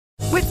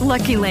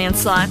Lucky Land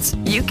Slots,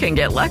 you can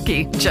get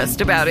lucky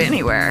just about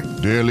anywhere.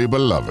 Dearly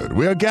beloved,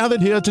 we are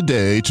gathered here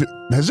today to...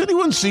 Has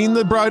anyone seen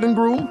the bride and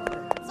groom?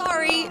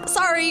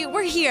 Sorry,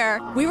 we're here.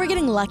 We were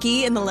getting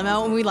lucky in the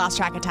limo and we lost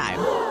track of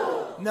time.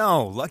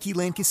 No, Lucky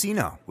Land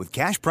Casino, with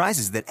cash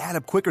prizes that add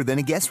up quicker than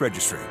a guest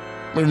registry.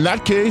 In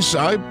that case,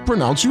 I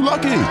pronounce you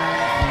lucky.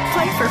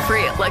 Play for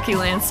free at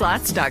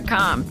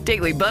LuckyLandSlots.com.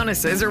 Daily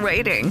bonuses are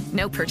waiting.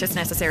 No purchase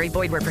necessary.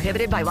 Void where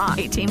prohibited by law.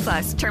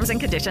 18+. Terms and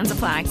conditions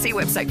apply. See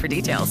website for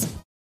details.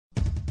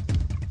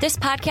 This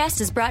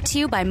podcast is brought to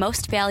you by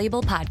Most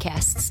Valuable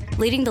Podcasts,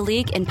 leading the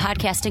league in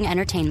podcasting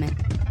entertainment.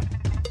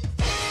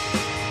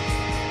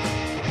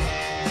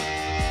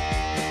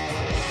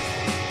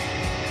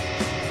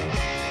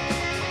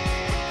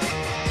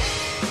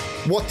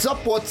 What's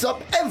up,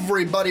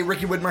 everybody?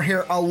 Ricky Widmer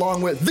here,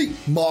 along with the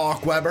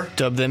Mark Weber.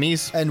 Dub them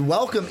ease. And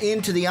welcome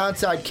into the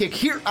Onside Kick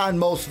here on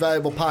Most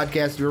Valuable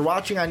Podcast. If you're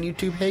watching on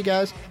YouTube, hey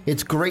guys,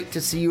 it's great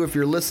to see you. If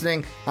you're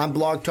listening on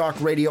Blog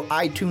Talk Radio,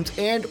 iTunes,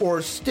 and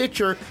or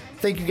Stitcher,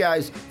 thank you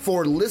guys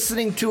for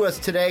listening to us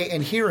today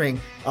and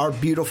hearing our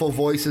beautiful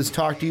voices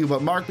talk to you.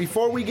 But Mark,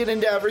 before we get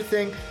into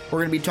everything, we're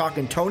going to be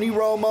talking Tony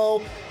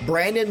Romo,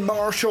 Brandon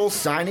Marshall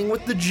signing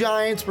with the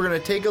Giants. We're going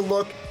to take a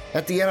look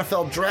at the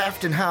NFL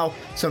draft and how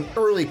some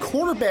early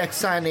quarterback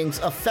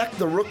signings affect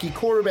the rookie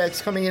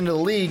quarterbacks coming into the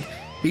league.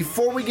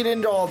 Before we get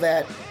into all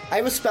that, I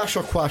have a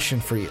special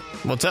question for you.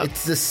 What's up?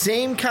 It's the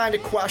same kind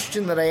of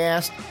question that I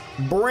asked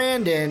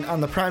Brandon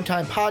on the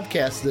Primetime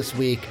Podcast this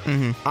week.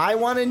 Mm-hmm. I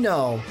want to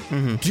know,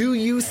 do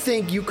you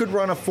think you could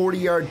run a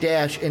 40-yard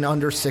dash in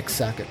under 6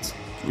 seconds?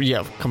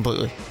 Yeah,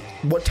 completely.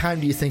 What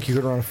time do you think you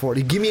could run a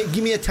 40? Give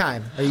me a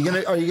time. Are you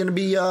gonna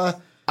be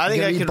I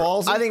think I could.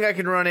 Ballsy? I think I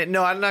could run it.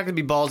 No, I'm not going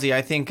to be ballsy.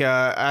 I think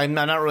I'm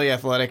not really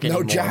athletic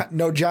anymore.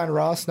 No John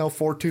Ross. No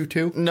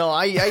 4.22. No,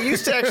 I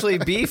used to actually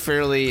be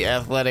fairly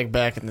athletic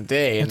back in the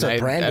day, and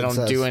I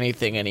don't do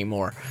anything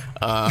anymore.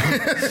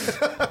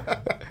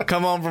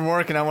 Come home from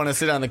work and I want to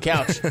sit on the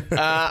couch.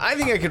 I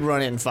think I could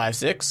run it in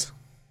 5.6.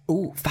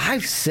 Ooh,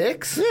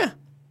 5.6? Yeah.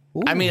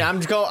 Ooh. I mean,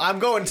 I'm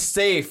going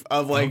safe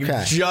of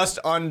just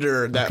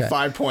under that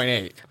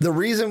 5.8. The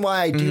reason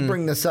why I do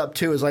bring this up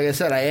too is, like I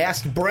said, I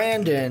asked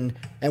Brandon,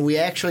 and we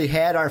actually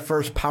had our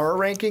first power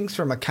rankings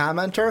from a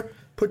commenter.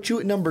 Put you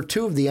at number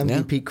 2 of the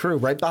MVP crew,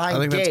 right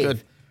behind Dave. That's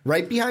good.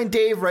 Right behind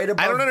Dave, right above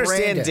Brandon. I don't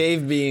understand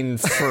Dave being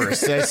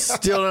first. I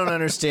still don't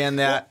understand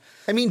that.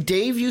 I mean,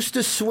 Dave used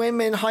to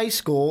swim in high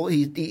school.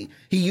 He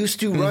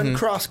used to run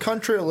cross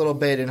country a little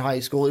bit in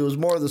high school. He was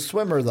more of the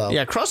swimmer, though.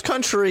 Yeah, cross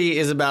country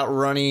is about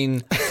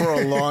running for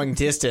a long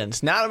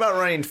distance, not about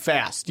running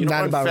fast. You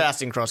don't run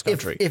fast in cross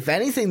country. If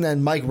anything,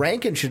 then Mike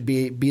Rankin should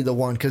be the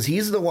one, because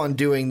he's the one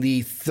doing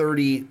the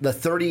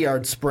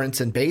 30-yard sprints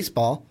in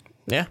baseball.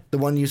 Yeah. The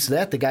one used to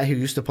that, the guy who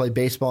used to play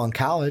baseball in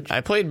college.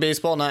 I played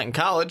baseball, not in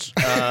college.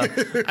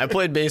 I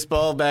played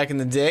baseball back in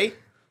the day.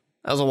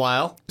 That was a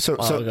while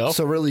ago.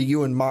 So really,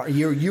 you and Mike should be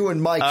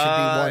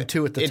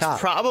 1-2 at the top.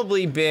 It's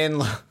probably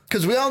been,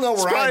 because we all know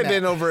where I'm at. It's probably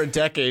been over a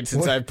decade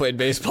since I've played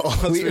baseball.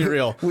 Let's be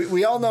real.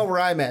 We all know where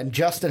I'm at. And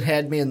Justin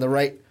had me in the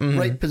right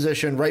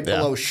position, right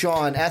below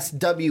Sean.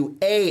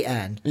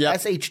 SWAN. Yeah.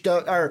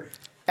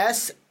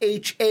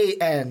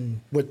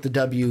 SHAN with the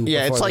W.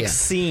 Yeah, it's like N.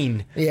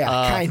 scene. Yeah,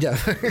 kind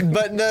of.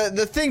 But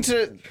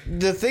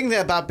the thing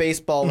about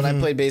baseball, when I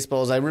played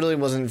baseball, is I really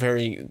wasn't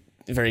very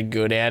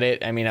good at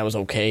it. I mean, I was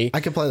okay.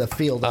 I could play the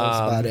field. That was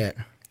about it.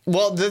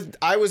 Well,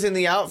 I was in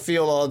the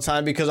outfield all the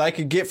time because I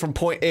could get from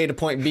point A to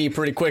point B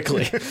pretty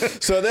quickly.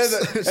 So there's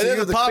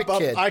a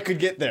pop-up, I could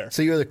get there.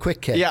 So you were the quick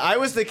kid. Yeah, I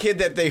was the kid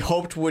that they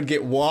hoped would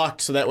get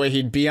walked so that way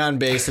he'd be on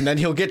base and then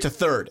he'll get to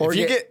third.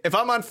 If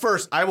I'm on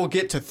first, I will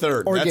get to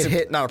third. Or That's get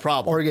hit. Not a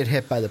problem. Or get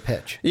hit by the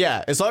pitch.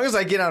 Yeah, as long as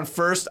I get on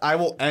first, I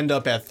will end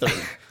up at third.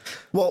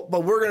 Well,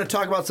 but we're going to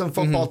talk about some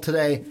football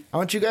today. I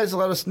want you guys to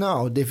let us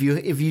know. If you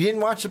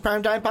didn't watch the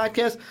Primetime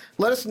Podcast,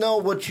 let us know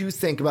what you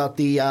think about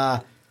the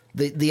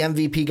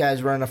MVP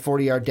guys running a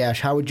 40-yard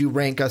dash. How would you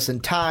rank us in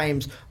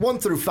times 1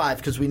 through 5?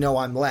 Because we know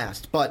I'm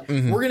last. But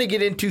we're going to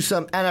get into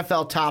some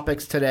NFL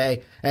topics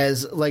today.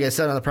 As, like I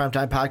said on the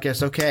Primetime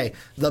Podcast, okay,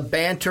 the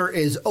banter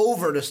is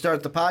over to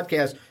start the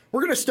podcast.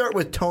 We're going to start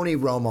with Tony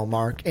Romo,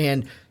 Mark.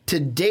 And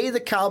today the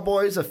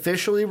Cowboys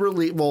officially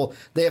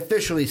they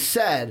officially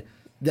said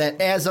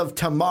that as of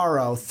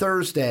tomorrow,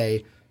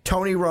 Thursday,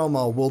 Tony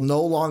Romo will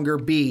no longer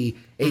be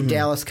a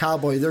Dallas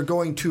Cowboy. They're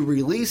going to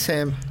release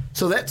him.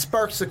 So that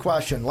sparks the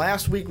question.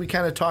 Last week we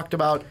kind of talked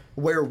about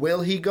where will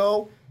he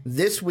go.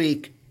 This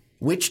week,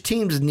 which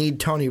teams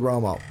need Tony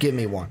Romo? Give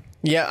me one.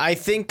 Yeah, I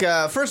think,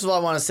 first of all,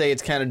 I want to say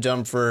it's kind of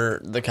dumb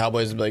for the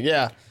Cowboys to be like,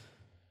 yeah,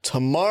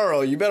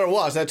 tomorrow you better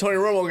watch. That Tony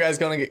Romo guy's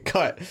going to get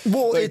cut.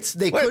 Well,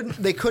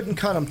 they couldn't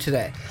cut him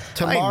today.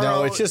 Tomorrow, I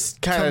know, it's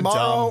just kind of dumb.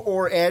 Tomorrow,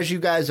 or as you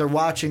guys are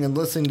watching and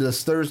listening to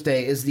this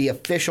Thursday, is the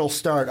official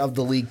start of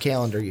the league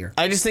calendar year.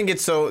 I just think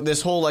it's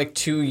this whole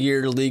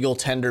 2-year legal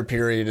tender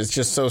period is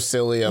just so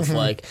silly of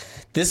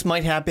this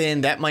might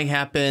happen, that might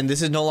happen,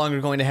 this is no longer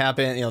going to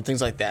happen,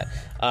 things like that.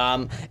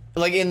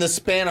 In the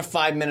span of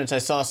 5 minutes, I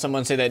saw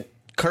someone say that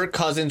Kirk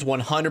Cousins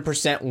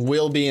 100%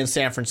 will be in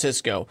San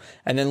Francisco.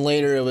 And then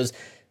later it was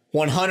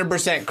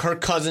 100%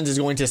 Kirk Cousins is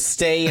going to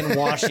stay in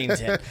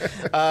Washington.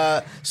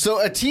 So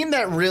a team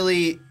that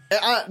really,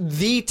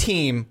 the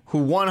team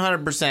who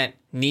 100%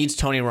 needs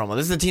Tony Romo.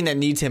 This is the team that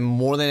needs him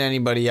more than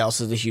anybody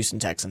else is the Houston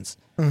Texans.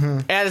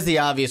 That is the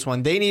obvious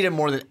one. They need him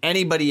more than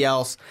anybody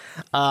else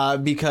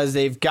because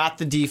they've got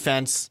the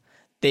defense.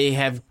 They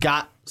have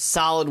got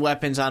solid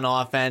weapons on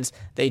offense.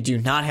 They do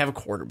not have a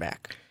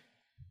quarterback.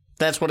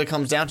 That's what it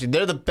comes down to.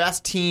 They're the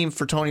best team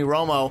for Tony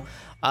Romo.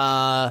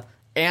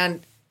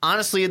 And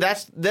honestly,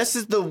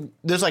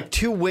 there's like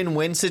two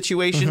win-win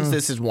situations.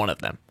 This is one of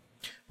them.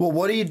 Well,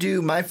 what do you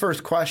do? My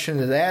first question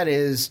to that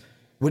is,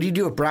 what do you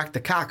do with Brock the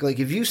Cock? Like,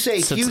 if you say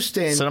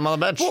Houston... Sit him on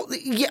the bench. Well,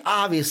 yeah,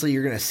 obviously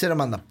you're going to sit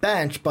him on the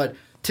bench, but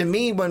to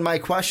me, when my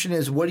question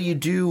is, what do you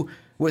do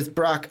with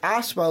Brock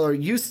Osweiler?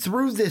 You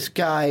threw this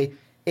guy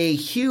a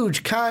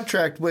huge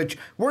contract, which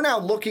we're now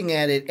looking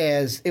at it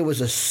as it was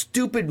a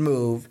stupid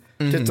move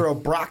to throw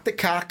Brock the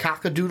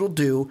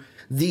Cock-a-doodle-doo.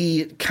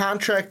 The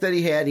contract that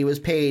he had, he was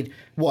paid,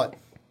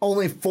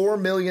 only $4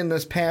 million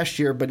this past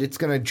year, but it's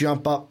going to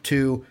jump up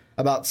to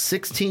about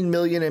 $16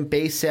 million in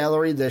base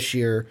salary this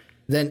year,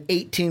 then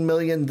 $18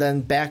 million,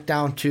 then back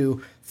down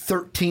to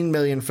 $13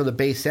 million for the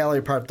base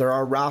salary part. There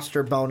are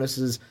roster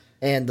bonuses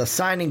and the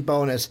signing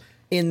bonus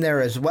in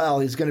there as well.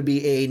 He's going to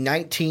be a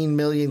 $19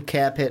 million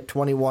cap hit,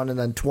 21 and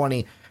then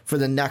 20 for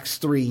the next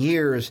 3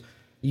 years.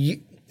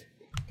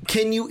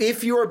 Can you,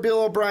 if you're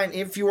Bill O'Brien,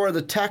 if you are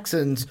the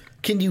Texans,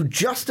 can you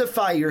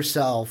justify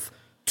yourself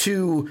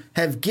to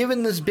have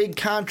given this big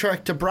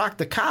contract to Brock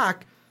the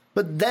Cock,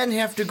 but then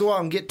have to go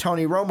out and get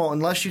Tony Romo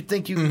unless you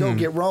think you can go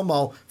get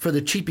Romo for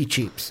the cheapy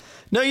cheaps?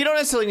 No, you don't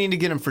necessarily need to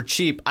get him for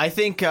cheap. I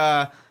think,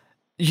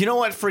 you know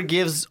what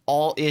forgives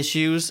all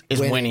issues is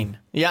winning.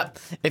 Yep.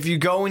 If you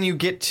go and you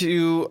get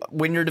to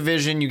win your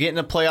division, you get in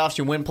the playoffs,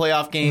 you win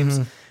playoff games,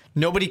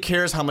 nobody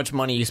cares how much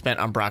money you spent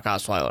on Brock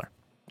Osweiler.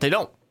 They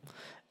don't.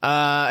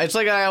 It's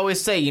like I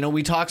always say,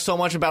 we talk so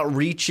much about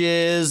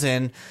reaches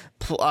and,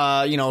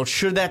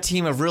 should that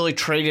team have really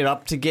traded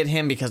up to get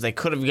him because they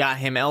could have got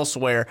him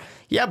elsewhere?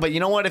 Yeah, but you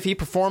know what? If he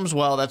performs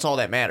well, that's all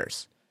that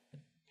matters.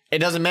 It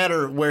doesn't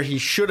matter where he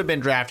should have been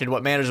drafted.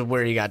 What matters is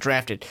where he got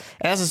drafted.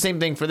 And that's the same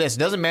thing for this. It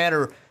doesn't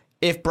matter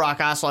if Brock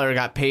Osweiler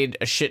got paid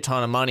a shit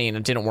ton of money and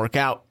it didn't work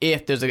out,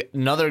 if there's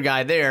another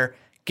guy there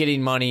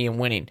getting money and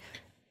winning.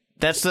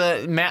 That's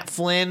the Matt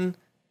Flynn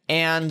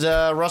and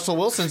Russell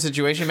Wilson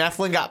situation. Matt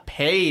Flynn got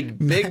paid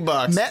big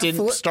bucks,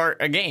 didn't start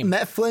a game.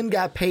 Matt Flynn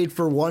got paid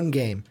for one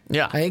game.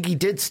 Yeah. I think he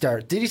did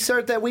start. Did he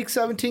start that Week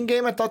 17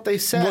 game? I thought they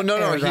said. Well, no,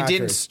 Aaron he Rodgers.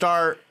 didn't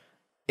start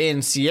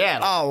in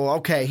Seattle. Oh,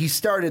 okay. He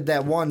started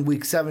that one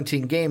Week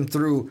 17 game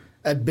through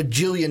a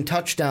bajillion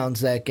touchdowns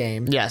that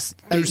game. Yes.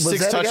 There's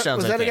 6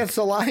 touchdowns. Was that against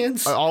the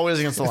Lions? Always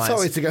against the Lions. It's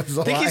always against the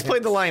Lions. I think he's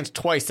played the Lions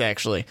twice,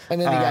 actually. And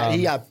then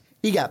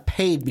he got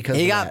paid because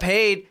he of got that.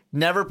 paid,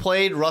 never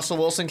played. Russell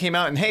Wilson came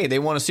out and, hey, they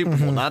won a Super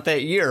Bowl. Not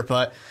that year,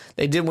 but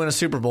they did win a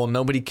Super Bowl.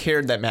 Nobody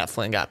cared that Matt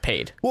Flynn got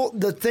paid. Well,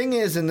 the thing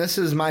is, and this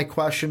is my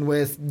question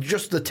with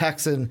just the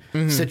Texan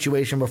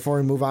situation before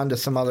we move on to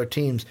some other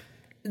teams,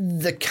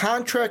 the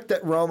contract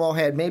that Romo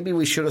had, maybe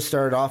we should have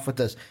started off with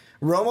this.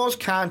 Romo's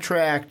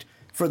contract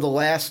for the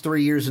last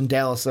 3 years in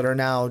Dallas that are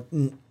now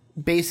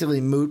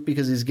basically moot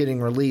because he's getting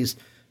released,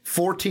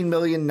 $14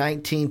 million,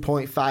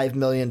 $19.5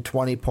 million,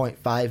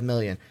 $20.5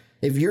 million.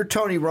 If you're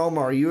Tony Romo,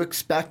 are you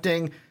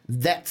expecting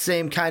that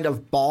same kind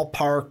of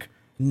ballpark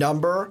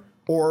number,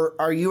 or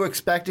are you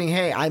expecting,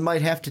 hey, I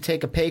might have to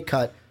take a pay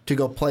cut to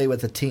go play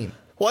with a team?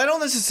 Well, I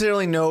don't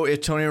necessarily know if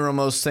Tony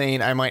Romo's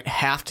saying I might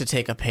have to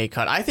take a pay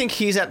cut. I think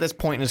he's at this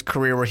point in his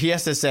career where he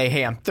has to say,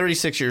 hey, I'm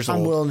 36 years old.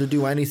 I'm willing to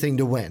do anything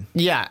to win.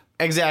 Yeah,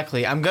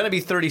 exactly. I'm going to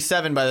be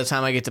 37 by the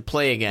time I get to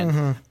play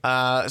again.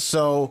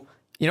 So,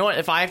 you know what?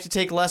 If I have to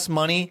take less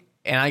money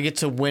and I get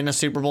to win a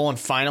Super Bowl and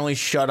finally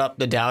shut up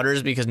the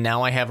doubters because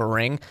now I have a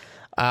ring.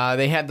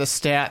 They had the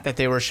stat that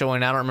they were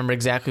showing. I don't remember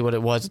exactly what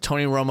it was.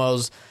 Tony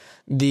Romo's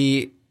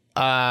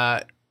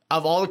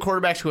of all the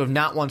quarterbacks who have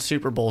not won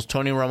Super Bowls,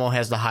 Tony Romo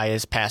has the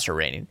highest passer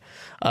rating.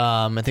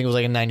 I think it was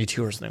like a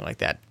 92 or something like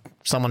that.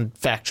 Someone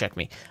fact check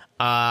me.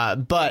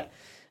 But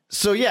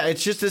so yeah,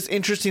 it's just this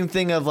interesting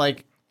thing of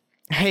like,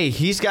 hey,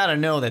 he's got to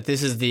know that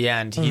this is the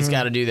end. He's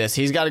got to do this.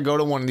 He's got to go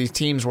to one of these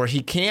teams where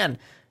he can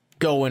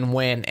go and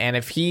win. And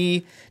if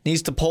he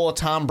needs to pull a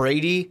Tom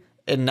Brady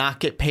and not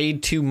get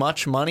paid too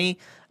much money,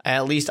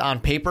 at least on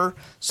paper,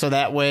 so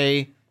that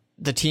way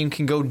the team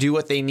can go do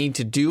what they need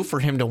to do for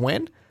him to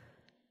win,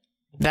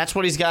 that's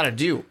what he's got to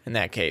do in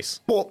that case.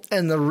 Well,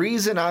 and the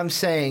reason I'm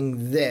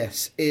saying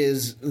this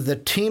is the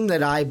team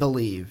that I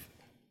believe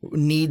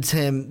needs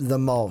him the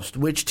most.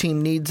 Which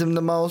team needs him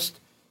the most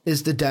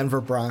is the Denver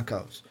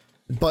Broncos.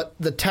 But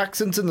the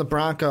Texans and the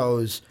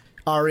Broncos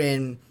are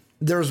in,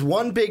 there's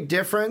one big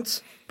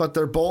difference, but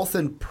they're both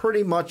in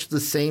pretty much the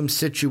same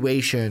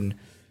situation.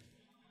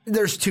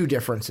 There's two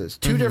differences.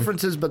 Two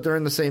differences, but they're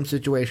in the same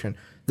situation.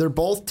 They're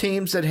both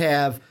teams that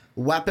have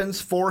weapons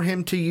for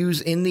him to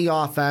use in the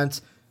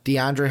offense.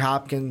 DeAndre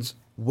Hopkins,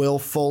 Will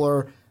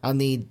Fuller on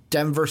the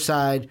Denver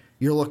side,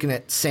 You're looking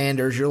at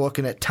Sanders. You're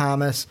looking at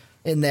Thomas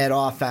in that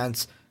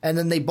offense. And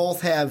then they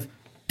both have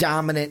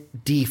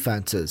dominant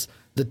defenses.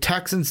 The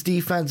Texans'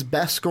 defense,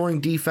 best scoring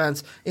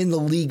defense in the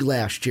league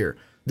last year.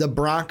 The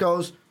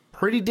Broncos,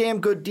 pretty damn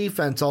good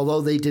defense,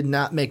 although they did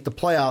not make the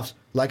playoffs.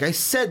 Like I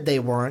said, they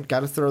weren't.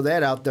 Got to throw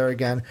that out there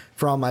again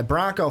for all my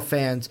Bronco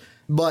fans.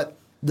 But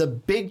the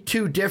big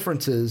two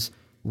differences,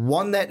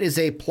 one that is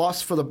a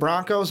plus for the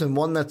Broncos and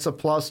one that's a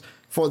plus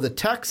for the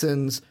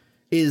Texans,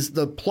 is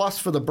the plus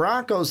for the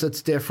Broncos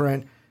that's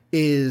different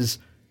is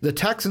the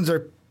Texans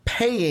are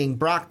paying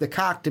Brock the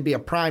Cock to be a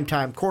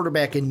primetime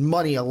quarterback in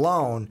money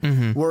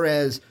alone,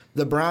 whereas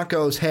the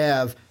Broncos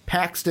have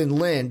Paxton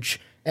Lynch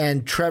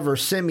and Trevor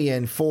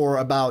Siemian for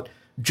about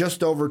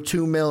just over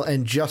 $2 million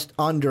and just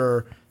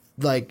under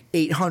like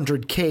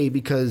 $800K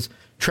because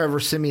Trevor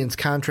Siemian's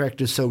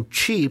contract is so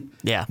cheap.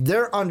 Yeah,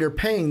 they're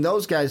underpaying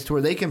those guys to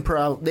where they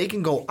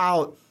can go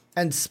out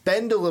and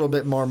spend a little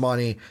bit more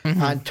money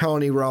on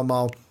Tony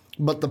Romo.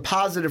 But the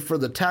positive for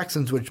the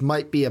Texans, which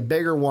might be a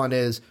bigger one,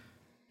 is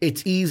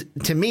it's easy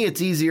to me.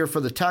 It's easier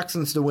for the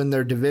Texans to win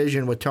their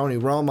division with Tony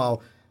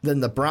Romo than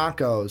the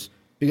Broncos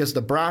because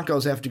the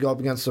Broncos have to go up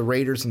against the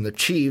Raiders and the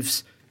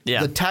Chiefs.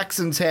 Yeah. The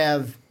Texans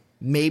have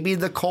maybe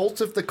the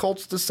Colts if the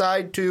Colts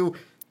decide to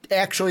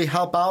actually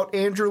help out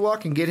Andrew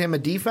Luck and get him a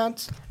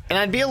defense. And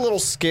I'd be a little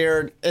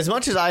scared, as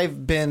much as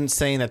I've been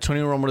saying that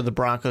Tony Romo to the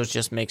Broncos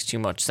just makes too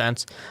much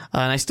sense,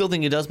 and I still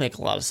think it does make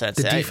a lot of sense.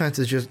 The defense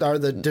is just, or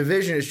the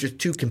division is just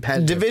too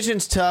competitive.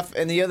 Division's tough,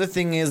 and the other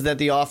thing is that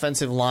the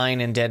offensive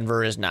line in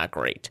Denver is not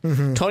great.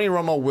 Tony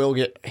Romo will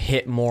get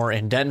hit more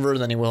in Denver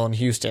than he will in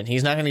Houston.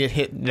 He's not going to get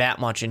hit that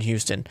much in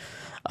Houston.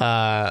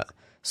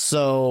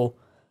 So,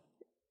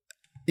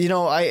 you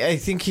know, I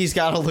think he's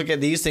got to look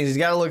at these things. He's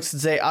got to look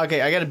and say,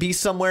 okay, I got to be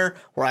somewhere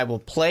where I will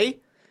play,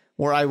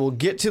 where I will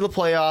get to the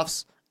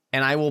playoffs,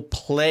 and I will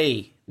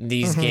play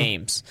these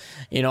games.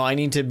 You know, I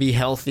need to be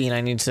healthy, and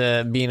I need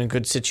to be in a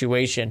good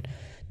situation.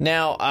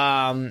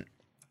 Now,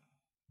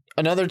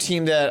 another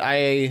team that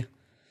I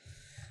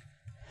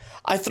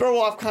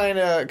throw off kind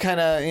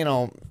of, you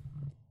know,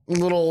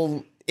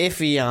 little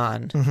iffy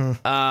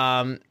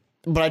on.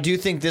 But I do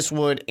think this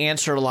would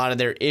answer a lot of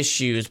their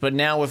issues. But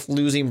now with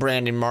losing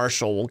Brandon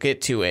Marshall, we'll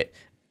get to it.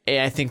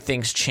 I think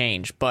things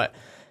change. But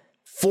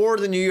for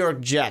the New York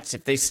Jets,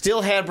 if they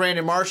still had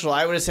Brandon Marshall,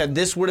 I would have said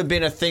this would have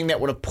been a thing that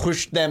would have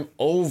pushed them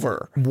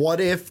over. What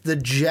if the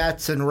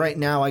Jets, and right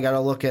now I got to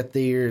look at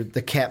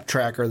the cap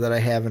tracker that I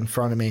have in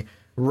front of me.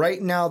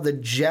 Right now the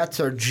Jets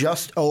are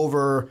just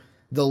over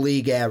the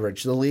league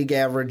average. The league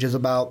average is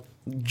about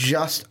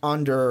just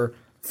under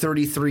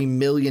 $33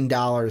 million.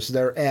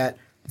 They're at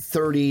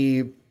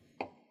 30,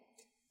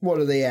 what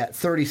are they at?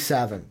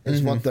 37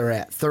 is what they're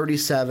at.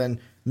 $37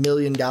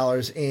 million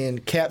in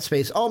cap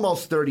space,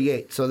 almost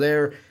 38. So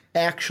they're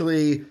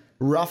actually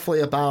roughly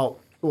about,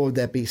 what would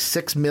that be,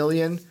 $6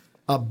 million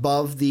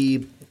above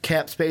the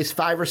cap space,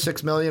 $5 or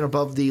 $6 million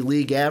above the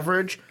league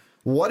average.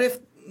 What if,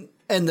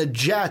 and the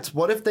Jets,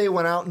 what if they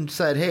went out and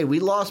said, hey, we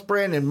lost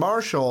Brandon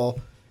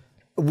Marshall.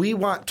 We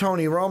want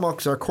Tony Romo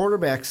because our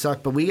quarterbacks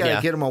suck, but we got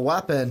to get him a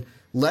weapon.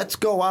 Let's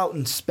go out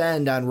and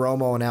spend on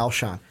Romo and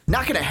Alshon.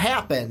 Not going to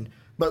happen,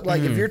 but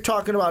like if you're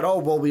talking about, oh,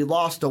 well, we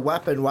lost a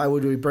weapon, why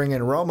would we bring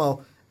in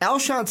Romo?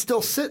 Alshon's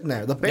still sitting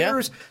there. The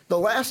Bears, the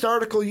last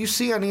article you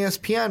see on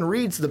ESPN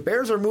reads the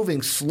Bears are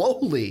moving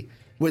slowly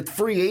with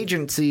free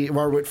agency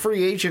or with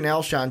free agent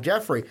Alshon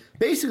Jeffrey.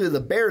 Basically, the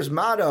Bears'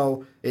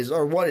 motto is,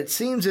 or what it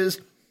seems is,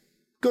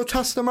 go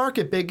test the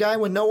market, big guy.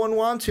 When no one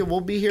wants you,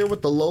 we'll be here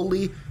with the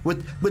lowly,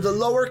 with a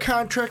lower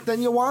contract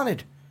than you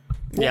wanted.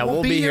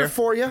 We'll be here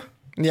for you.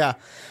 Yeah,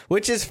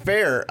 which is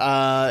fair.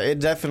 It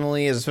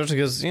definitely is, especially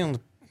because, you know,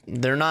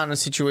 they're not in a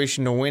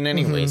situation to win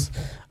anyways.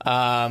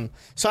 So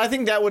I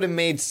think that would have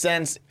made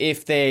sense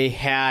if they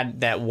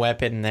had that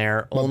weapon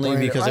there, only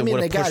because it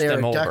would have pushed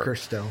them over. Decker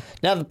still.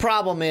 Now the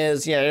problem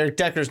is, Eric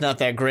Decker's not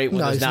that great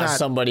when there's not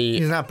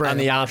somebody on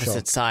the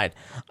opposite side.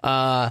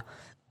 And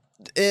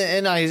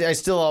I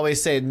still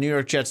always say New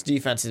York Jets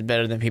defense is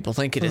better than people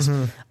think it is.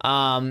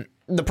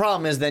 The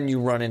problem is then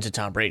you run into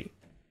Tom Brady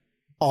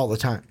all the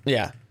time.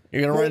 Yeah.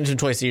 You're going to run into him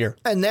twice a year.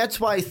 And that's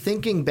why,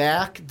 thinking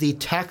back, the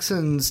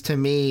Texans, to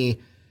me,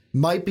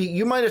 might be...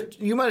 You might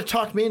have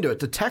talked me into it.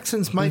 The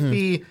Texans might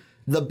be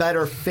the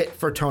better fit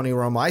for Tony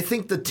Romo. I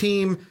think the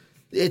team...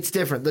 It's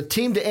different. The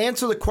team, to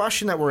answer the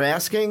question that we're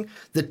asking,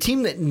 the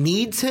team that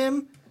needs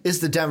him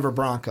is the Denver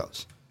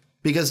Broncos.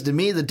 Because to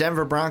me, the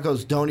Denver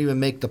Broncos don't even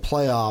make the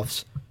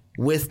playoffs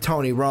with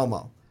Tony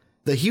Romo.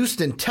 The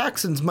Houston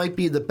Texans might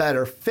be the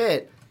better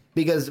fit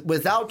because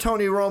without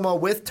Tony Romo,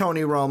 with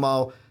Tony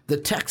Romo... The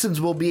Texans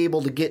will be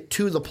able to get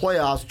to the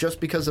playoffs just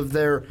because of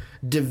their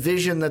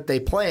division that they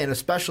play in,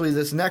 especially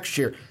this next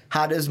year.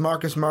 How does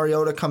Marcus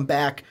Mariota come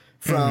back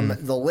from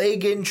the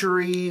leg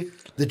injury?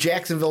 The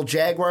Jacksonville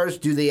Jaguars,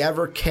 do they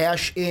ever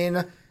cash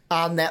in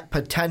on that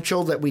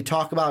potential that we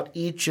talk about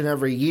each and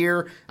every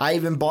year? I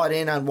even bought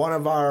in on one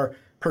of our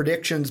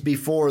predictions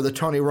before the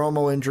Tony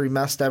Romo injury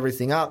messed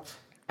everything up.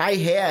 I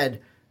had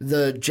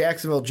the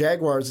Jacksonville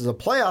Jaguars as a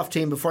playoff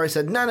team before I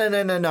said, no.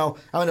 I'm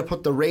going to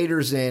put the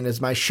Raiders in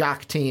as my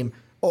shock team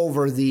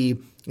over the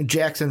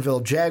Jacksonville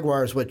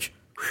Jaguars, which,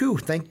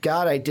 thank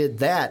God I did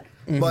that.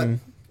 But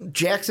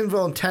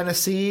Jacksonville and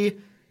Tennessee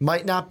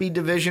might not be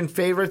division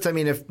favorites. I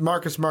mean, if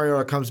Marcus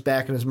Mariota comes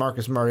back and is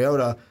Marcus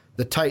Mariota,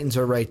 the Titans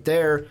are right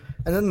there.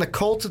 And then the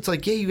Colts, it's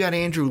like, yeah, you got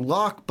Andrew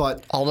Luck,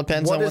 but... All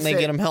depends on when they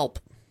get him help.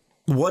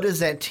 What does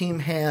that team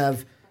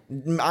have?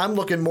 I'm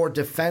looking more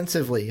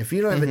defensively. If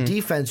you don't have a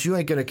defense, you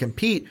ain't going to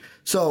compete.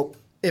 So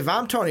if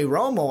I'm Tony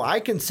Romo, I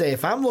can say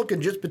if I'm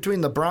looking just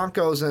between the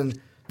Broncos and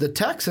the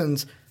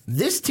Texans,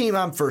 this team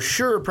I'm for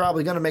sure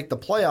probably going to make the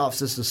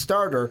playoffs as the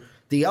starter.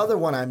 The other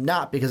one I'm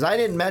not, because I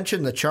didn't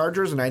mention the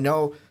Chargers, and I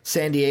know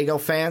San Diego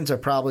fans are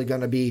probably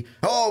going to be,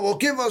 well,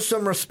 give us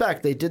some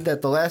respect. They did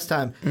that the last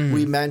time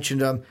we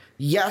mentioned them.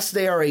 Yes,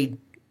 they are a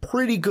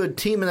pretty good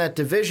team in that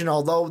division,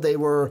 although they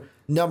were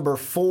number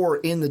 4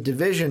 in the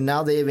division.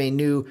 Now they have a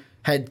new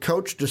head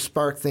coach to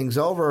spark things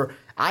over.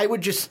 I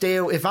would just stay,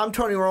 if I'm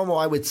Tony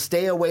Romo, I would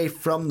stay away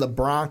from the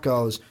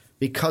Broncos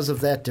because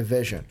of that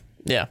division.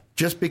 Yeah.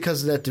 Just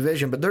because of that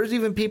division. But there's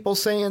even people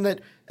saying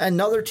that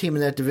another team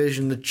in that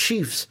division, the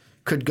Chiefs,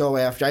 could go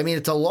after. I mean,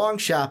 it's a long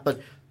shot,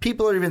 but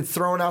people are even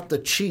throwing out the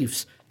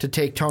Chiefs to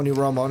take Tony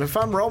Romo. And if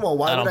I'm Romo,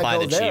 why would I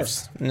go there?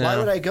 Chiefs. No. Why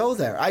would I go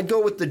there? I'd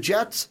go with the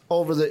Jets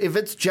if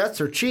it's Jets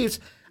or Chiefs,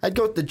 I'd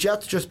go with the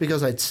Jets just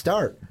because I'd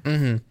start.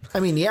 I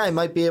mean, yeah, I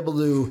might be able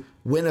to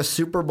win a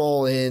Super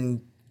Bowl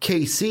in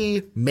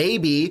KC,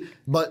 maybe,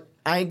 but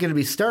I ain't going to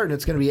be starting.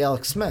 It's going to be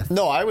Alex Smith.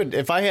 No, I would.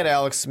 If I had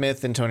Alex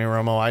Smith and Tony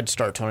Romo, I'd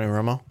start Tony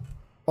Romo.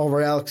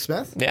 Over Alex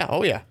Smith? Yeah.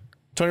 Oh, yeah.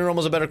 Tony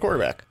Romo's a better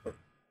quarterback.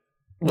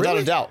 Without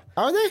a doubt.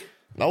 Are they?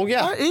 Oh,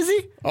 yeah. Is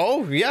he?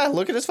 Oh, yeah.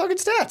 Look at his fucking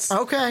stats.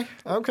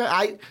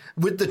 Okay.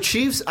 With the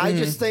Chiefs, I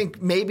just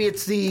think maybe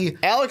it's the...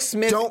 Alex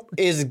Smith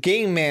is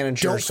game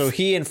manager, so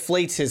he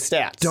inflates his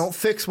stats. Don't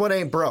fix what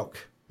ain't broke.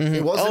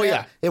 It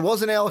wasn't it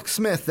wasn't Alex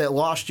Smith that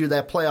lost you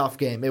that playoff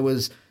game. It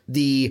was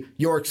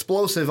your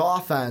explosive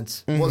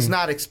offense was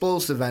not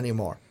explosive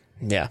anymore.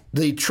 Yeah.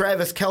 The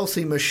Travis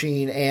Kelce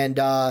machine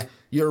and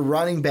your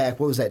running back,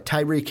 what was that,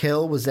 Tyreek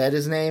Hill, was that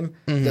his name?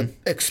 The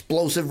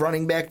explosive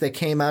running back that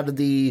came out of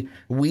the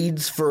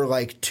weeds for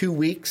like 2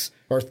 weeks,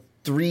 or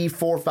 3,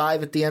 4,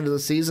 5 at the end of the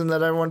season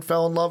that everyone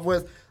fell in love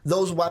with.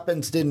 Those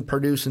weapons didn't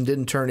produce and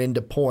didn't turn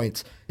into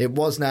points. It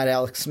was not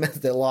Alex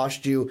Smith that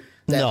lost you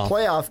that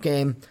playoff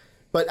game.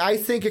 But I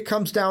think it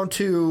comes down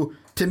to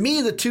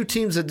me, the two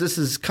teams that this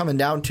is coming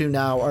down to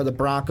now are the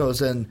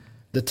Broncos and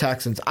the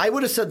Texans. I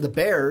would have said the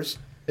Bears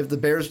if the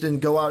Bears didn't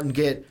go out and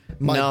get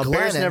Mike Glennon.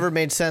 Bears never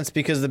made sense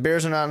because the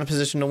Bears are not in a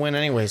position to win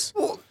anyways.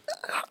 Well,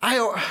 I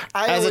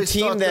as a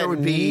team that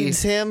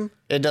needs him,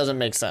 it doesn't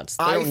make sense.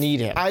 They don't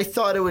need him. I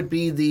thought it would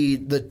be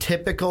the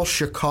typical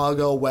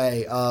Chicago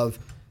way of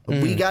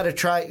we got to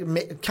try,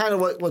 kind of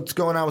what's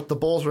going on with the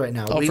Bulls right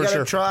now. We got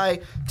to try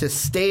to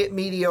stay at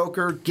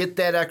mediocre, get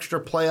that extra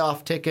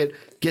playoff ticket,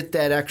 get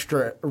that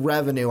extra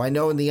revenue. I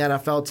know in the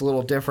NFL it's a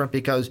little different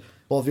because,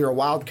 well, if you're a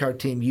wild card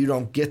team, you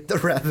don't get the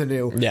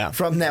revenue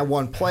from that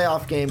one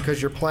playoff game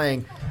because you're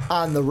playing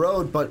on the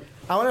road. But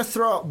I want to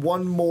throw out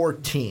one more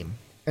team,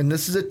 and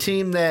this is a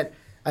team that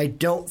I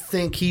don't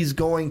think he's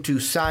going to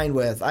sign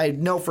with. I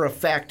know for a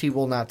fact he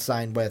will not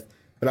sign with,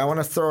 but I want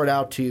to throw it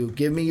out to you.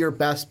 Give me your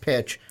best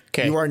pitch.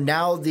 Okay. You are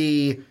now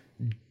the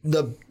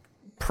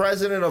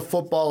president of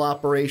football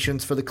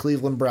operations for the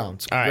Cleveland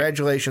Browns.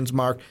 Congratulations,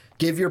 Mark.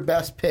 Give your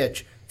best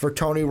pitch for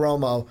Tony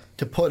Romo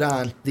to put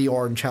on the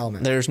orange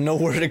helmet. There's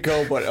nowhere to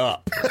go but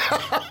up.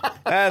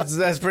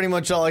 That's pretty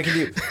much all I can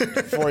do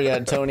for you,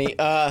 Tony.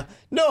 No,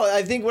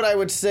 I think what I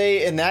would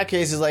say in that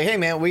case is like, hey,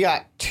 man, we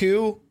got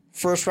 2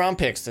 first-round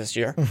picks this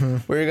year.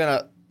 We're going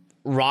to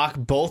rock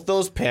both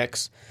those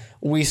picks.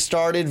 We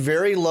started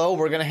very low.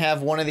 We're going to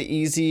have one of the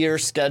easier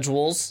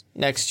schedules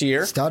next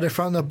year. Started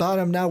from the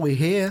bottom, now we're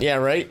here. Yeah,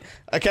 right?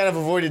 I kind of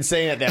avoided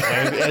saying it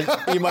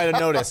that way. You might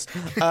have noticed.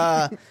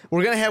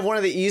 We're going to have one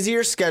of the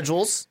easier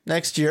schedules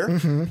next year,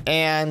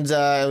 and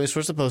at least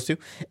we're supposed to.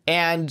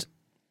 And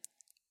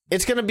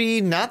it's going to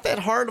be not that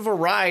hard of a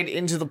ride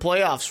into the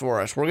playoffs for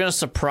us. We're going to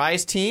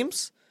surprise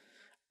teams.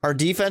 Our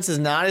defense is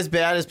not as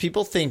bad as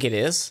people think it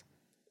is.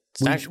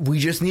 We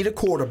just need a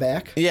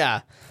quarterback.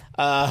 Yeah.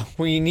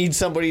 We need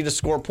somebody to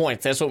score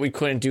points. That's what we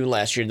couldn't do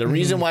last year. The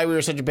reason why we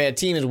were such a bad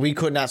team is we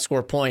could not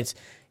score points.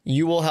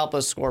 You will help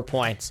us score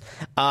points.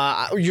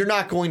 You're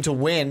not going to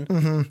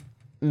win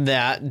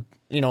that,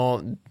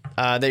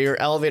 that your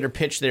elevator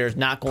pitch there is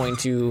not going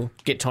to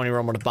get Tony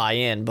Romo to buy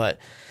in, but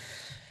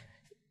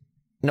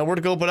nowhere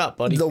to go but up,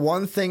 buddy. The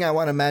one thing I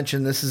want to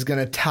mention, this is going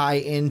to tie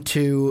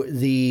into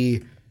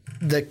the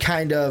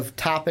kind of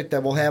topic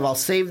that we'll have. I'll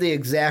save the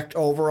exact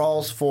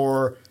overalls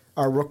for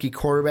our rookie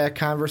quarterback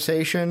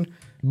conversation,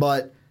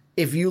 but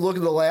if you look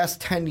at the last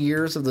 10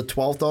 years of the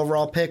 12th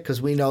overall pick,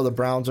 because we know the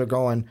Browns are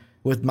going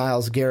with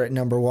Myles Garrett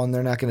number 1,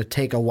 they're not going to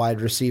take a wide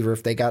receiver.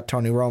 If they got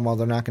Tony Romo,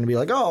 they're not going to be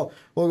like, oh,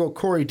 we'll go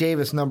Corey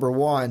Davis number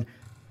 1.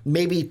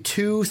 Maybe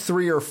 2,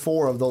 3, or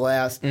 4 of the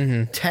last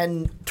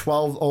 10,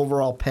 12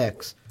 overall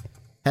picks.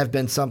 have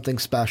been something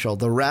special.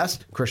 The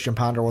rest, Christian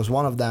Ponder was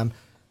one of them.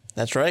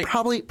 That's right.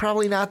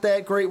 Probably not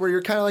that great, where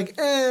you're kind of like,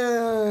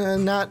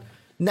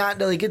 not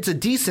like, it's a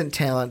decent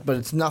talent, but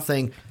it's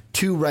nothing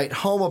to write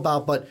home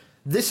about. But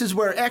this is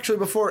where, actually,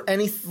 before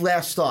any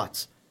last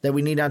thoughts that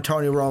we need on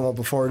Tony Romo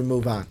before we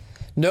move on.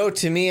 No,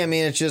 to me, I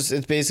mean, it's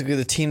basically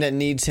the team that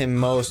needs him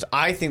most.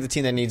 I think the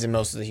team that needs him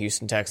most is the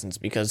Houston Texans,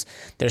 because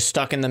they're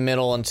stuck in the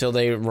middle until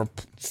they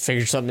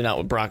figure something out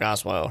with Brock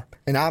Osweiler.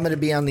 And I'm going to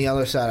be on the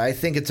other side. I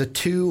think it's a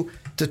two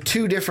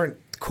different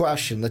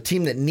question. The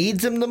team that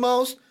needs him the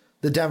most,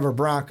 the Denver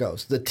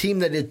Broncos. The team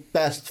that is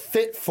best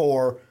fit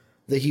for,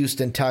 the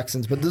Houston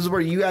Texans. But this is where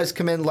you guys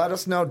come in. Let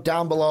us know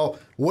down below.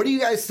 What do you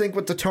guys think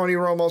with the Tony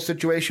Romo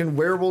situation?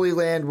 Where will he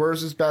land?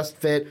 Where's his best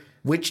fit?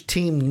 Which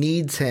team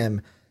needs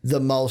him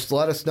the most?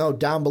 Let us know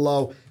down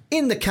below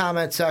in the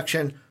comment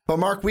section. But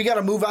Mark, we got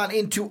to move on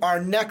into our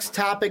next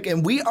topic,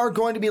 and we are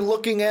going to be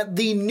looking at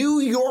the New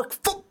York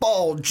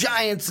Football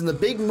Giants and the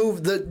big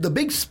move, the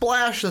big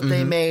splash that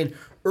they made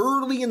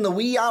early in the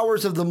wee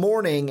hours of the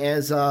morning.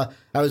 As I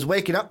was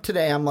waking up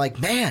today, I'm like,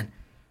 man,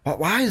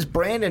 why is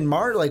Brandon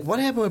Marshall, like, what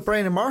happened with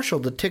Brandon Marshall?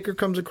 The ticker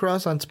comes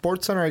across on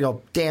SportsCenter. I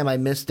go, damn, I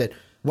missed it.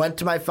 Went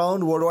to my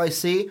phone. What do I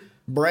see?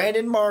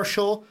 Brandon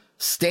Marshall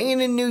staying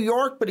in New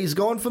York, but he's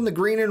going from the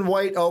green and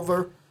white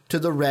over to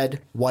the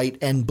red, white,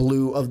 and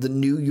blue of the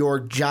New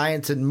York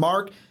Giants. And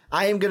Mark,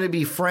 I am going to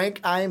be frank.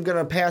 I am going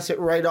to pass it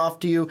right off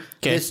to you.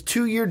 Okay. This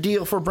 2-year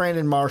deal for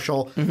Brandon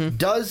Marshall,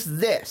 does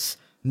this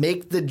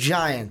make the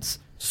Giants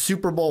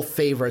Super Bowl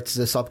favorites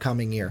this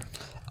upcoming year?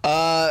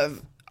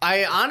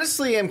 I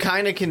honestly am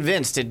kind of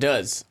convinced it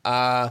does.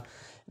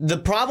 The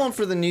problem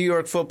for the New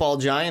York Football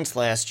Giants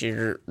last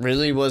year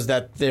really was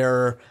that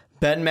their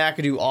Ben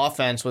McAdoo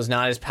offense was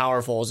not as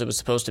powerful as it was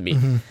supposed to be.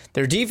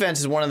 Their defense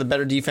is one of the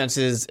better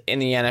defenses in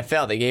the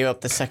NFL. They gave up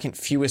the second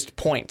fewest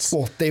points.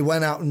 Well, they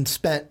went out and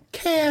spent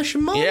cash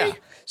money. Yeah.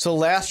 So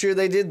last year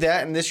they did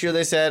that, and this year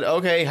they said,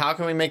 okay, how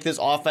can we make this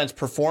offense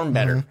perform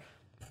better?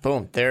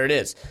 Boom, there it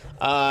is.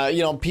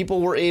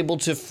 People were able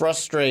to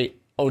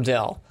frustrate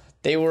Odell.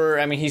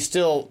 He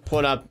still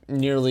put up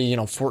nearly,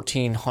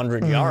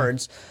 1,400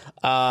 yards,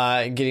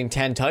 getting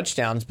 10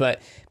 touchdowns,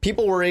 but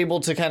people were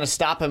able to kind of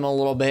stop him a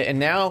little bit, and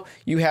now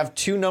you have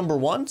two number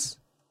ones.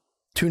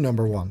 Two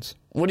number ones.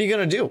 What are you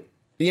going to do?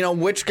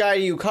 Which guy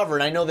do you cover?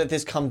 And I know that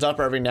this comes up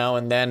every now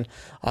and then,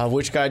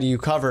 which guy do you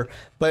cover?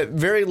 But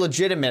very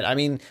legitimate. I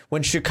mean,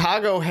 when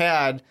Chicago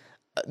had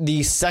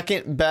the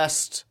second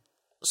best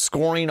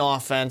scoring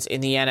offense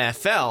in the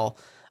NFL,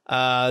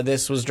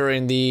 this was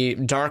during the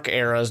dark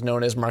eras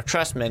known as Mark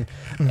Trestman,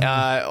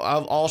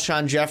 of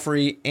Alshon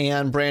Jeffrey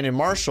and Brandon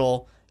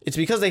Marshall. It's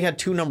because they had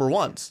two number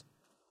ones.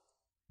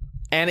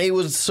 And it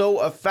was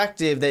so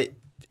effective that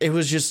it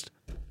was just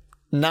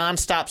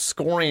nonstop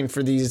scoring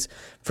for this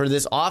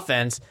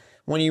offense.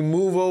 When you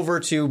move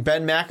over to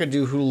Ben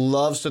McAdoo, who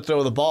loves to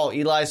throw the ball,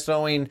 Eli's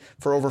throwing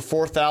for over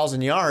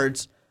 4,000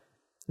 yards.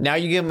 Now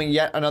you give him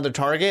yet another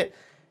target.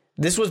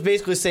 This was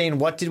basically saying,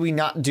 what did we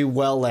not do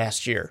well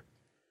last year?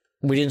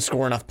 We didn't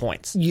score enough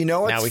points. You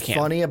know what's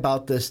funny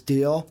about this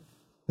deal?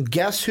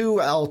 Guess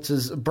who else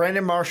is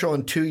Brandon Marshall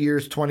in 2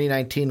 years,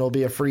 2019, will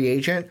be a free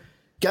agent.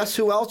 Guess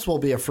who else will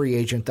be a free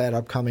agent that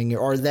upcoming year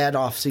or that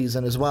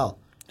offseason as well?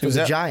 Who's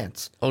the that?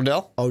 Giants.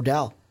 Odell?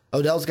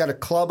 Odell's got a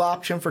club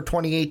option for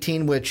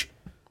 2018, which,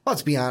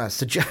 let's be honest,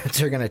 the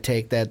Giants are going to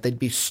take that. They'd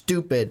be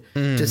stupid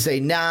to say,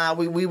 nah,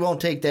 we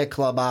won't take that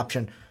club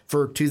option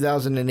for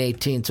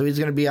 2018. So he's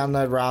going to be on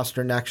the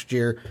roster next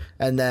year.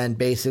 And then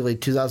basically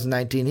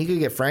 2019, he could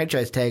get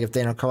franchise tag if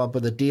they don't come up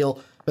with a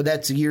deal. But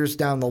that's years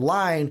down the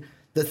line.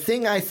 The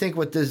thing I think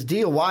with this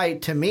deal, why,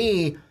 to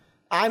me,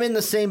 I'm in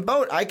the same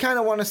boat. I kind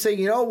of want to say,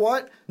 you know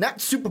what?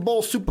 Not Super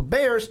Bowl Super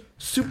Bears,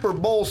 Super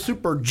Bowl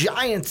Super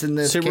Giants in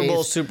this case. Super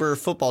Bowl Super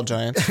Football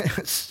Giants.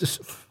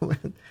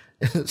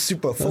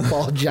 Super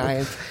Football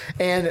Giants.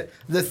 And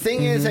the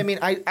thing is, I mean,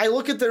 I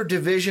look at their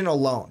division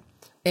alone.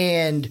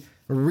 And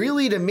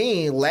really, to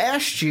me,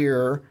 last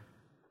year,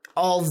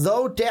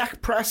 although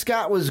Dak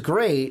Prescott was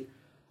great,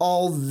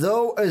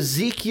 although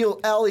Ezekiel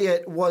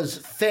Elliott was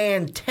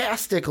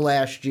fantastic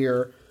last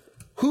year,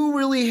 who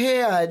really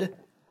had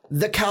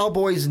the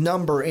Cowboys'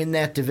 number in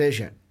that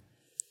division?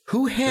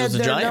 Who had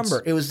their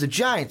number? It was the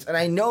Giants. And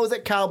I know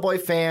that Cowboy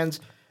fans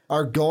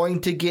are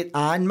going to get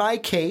on my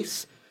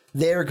case.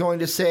 They're going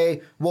to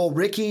say, well,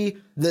 Ricky,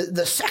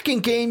 the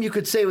second game you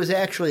could say was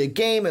actually a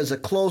game. It was a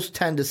close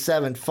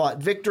 10-7 fought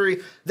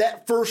victory.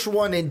 That first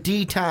one in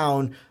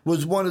D-Town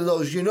was one of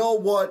those, you know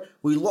what,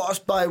 we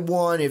lost by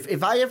one.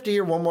 If I have to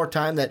hear one more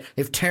time that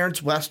if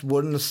Terrence West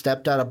wouldn't have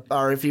stepped out of,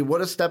 or if he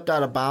would have stepped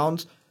out of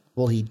bounds,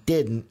 well, he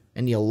didn't,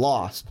 and you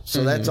lost.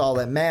 So that's all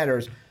that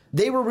matters.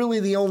 They were really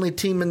the only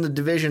team in the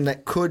division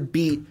that could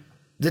beat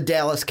the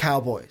Dallas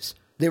Cowboys.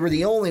 They were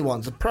the only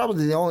ones,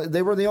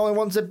 they were the only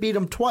ones that beat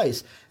them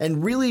twice.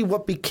 And really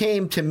what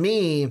became, to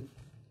me,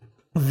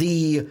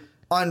 the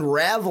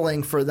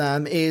unraveling for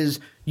them is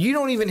you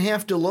don't even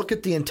have to look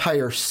at the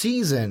entire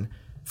season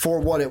for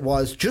what it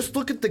was. Just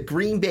look at the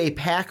Green Bay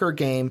Packer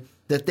game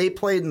that they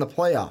played in the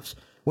playoffs.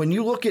 When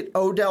you look at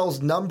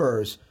Odell's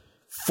numbers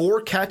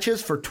 4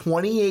 catches for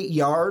 28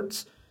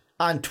 yards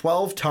on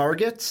 12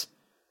 targets,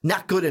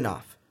 not good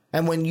enough.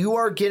 And when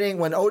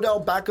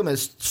Odell Beckham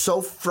is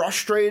so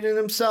frustrated in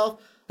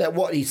himself that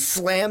he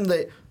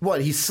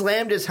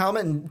slammed his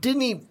helmet, and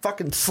didn't he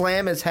fucking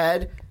slam his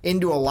head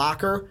into a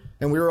locker?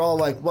 And we were all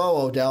like,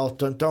 whoa, Odell,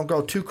 don't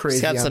go too crazy.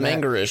 He's got some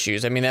anger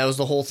issues. I mean, that was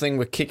the whole thing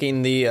with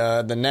kicking the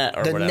net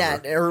or whatever. The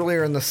net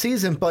earlier in the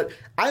season. But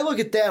I look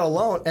at that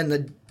alone, and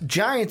the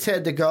Giants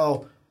had to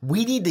go,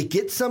 we need to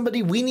get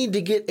somebody. We need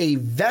to get a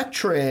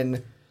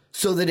veteran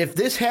so that if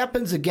this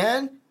happens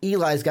again,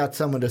 Eli's got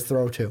someone to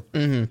throw to.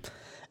 Mm-hmm.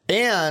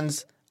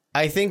 And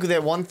I think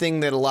that one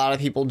thing that a lot of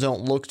people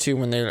don't look to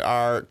when they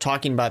are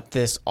talking about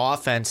this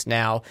offense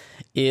now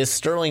is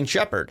Sterling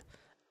Shepard.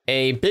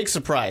 A big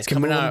surprise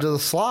coming out into the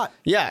slot.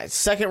 Yeah,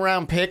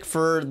 2nd-round pick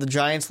for the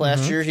Giants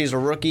last year. He's a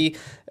rookie,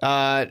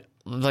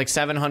 like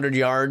 700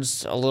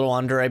 yards, a little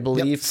under, I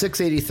believe. Yep,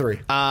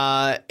 683.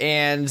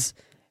 And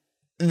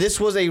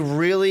this was a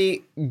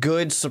really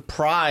good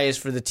surprise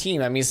for the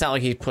team. I mean, it's not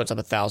like he puts up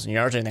 1,000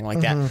 yards or anything like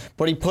that,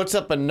 but he puts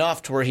up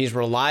enough to where he's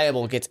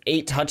reliable, gets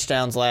 8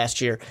 touchdowns last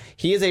year.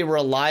 He is a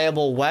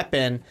reliable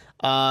weapon.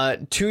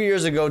 2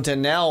 years ago,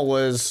 Donnell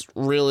was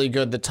really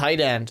good, the tight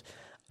end.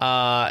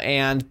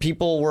 And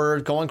people were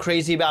going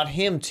crazy about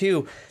him,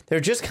 too. They're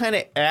just kind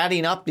of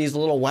adding up these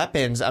little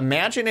weapons.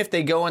 Imagine if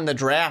they go in the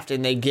draft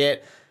and they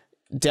get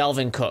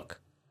Dalvin Cook.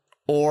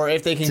 Or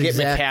if they can get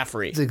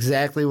McCaffrey. That's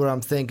exactly what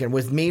I'm thinking.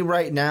 With me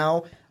right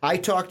now, I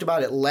talked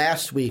about it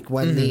last week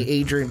when the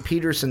Adrian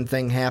Peterson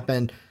thing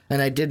happened,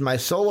 and I did my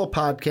solo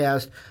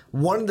podcast.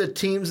 One of the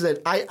teams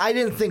that I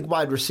didn't think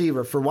wide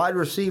receiver. For wide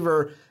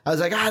receiver, I was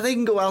like, they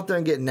can go out there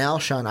and get an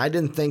Alshon. I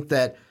didn't think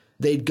that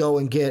they'd go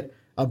and get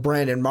a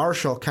Brandon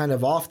Marshall, kind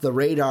of off the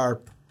radar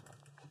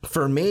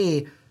for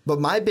me. But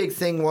my big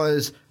thing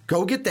was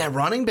go get that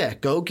running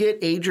back. Go get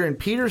Adrian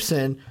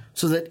Peterson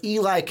so that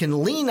Eli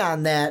can lean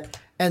on that,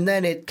 and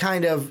then it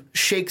kind of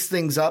shakes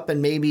things up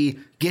and maybe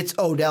gets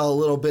Odell a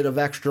little bit of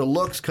extra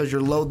looks because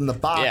you're loading the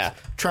box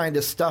trying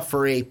to stuff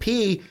for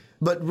AP.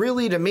 But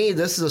really, to me,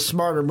 this is a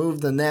smarter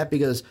move than that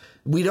because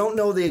we don't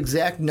know the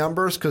exact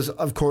numbers because,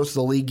 of course,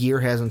 the league year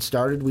hasn't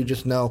started. We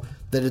just know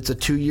that it's a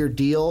 2-year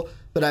deal.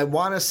 But I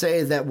want to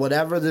say that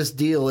whatever this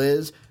deal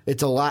is,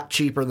 it's a lot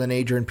cheaper than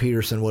Adrian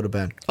Peterson would have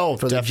been for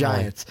the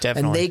Giants.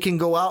 Definitely. And they can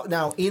go out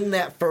now in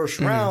that first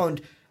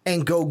round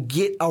and go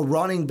get a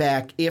running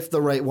back if the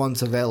right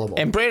one's available.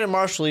 And Brandon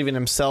Marshall even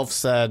himself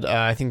said,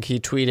 I think he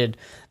tweeted,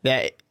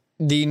 that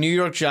the New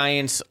York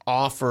Giants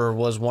offer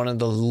was one of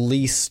the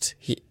least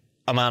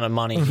amount of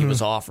money he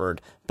was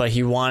offered, but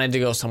he wanted to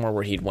go somewhere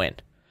where he'd win.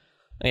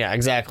 Yeah,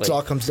 exactly. That's all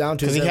it comes down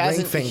to. He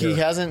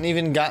hasn't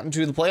even gotten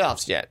to the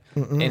playoffs yet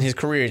in his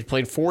career. He's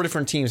played 4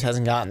 different teams,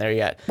 hasn't gotten there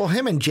yet. Well,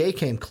 him and Jay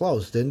came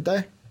close, didn't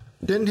they?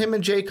 Didn't him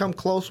and Jay come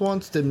close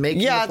once to making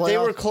the playoffs? Yeah, they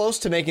were close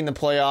to making the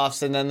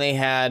playoffs, and then they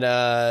had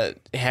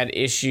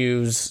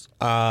issues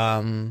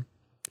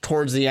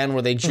towards the end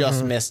where they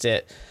just missed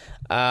it.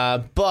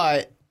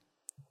 But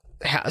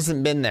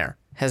hasn't been there.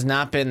 Has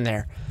not been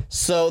there.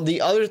 So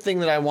the other thing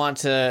that I want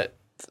to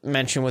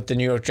mention with the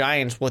New York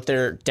Giants, what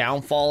their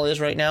downfall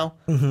is right now,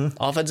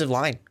 offensive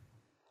line.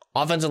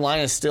 Offensive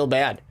line is still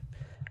bad.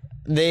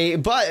 But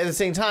at the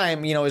same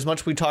time, as much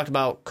as we talked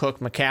about Cook,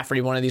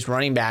 McCaffrey, one of these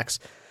running backs,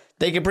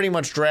 they can pretty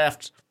much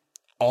draft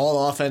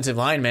all offensive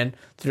linemen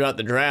throughout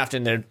the draft,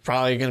 and they're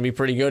probably going to be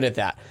pretty good at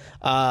that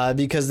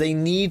because they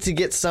need to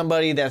get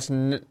somebody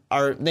they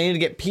need to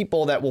get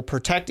people that will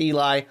protect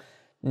Eli,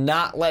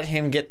 not let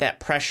him get that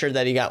pressure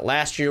that he got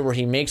last year where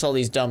he makes all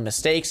these dumb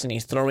mistakes and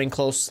he's throwing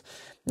close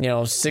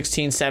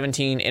 16,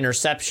 17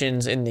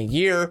 interceptions in the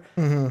year.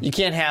 You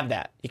can't have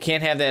that. You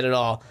can't have that at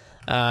all.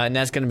 And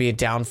that's going to be a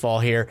downfall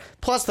here.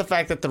 Plus the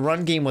fact that the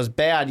run game was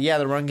bad. Yeah,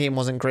 the run game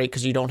wasn't great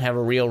because you don't have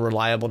a real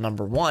reliable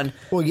number one.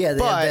 Well, yeah,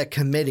 they have that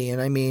committee,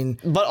 and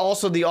but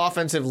also the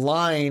offensive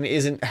line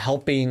isn't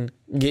helping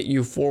get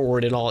you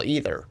forward at all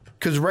either.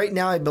 Because right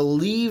now I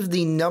believe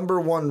the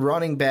number one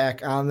running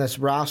back on this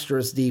roster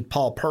is the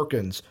Paul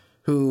Perkins,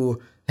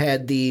 who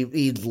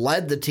he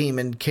led the team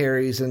in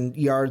carries and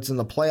yards in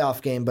the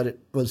playoff game, but it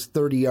was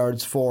 30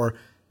 yards for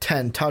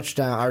 10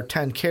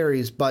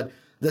 carries. But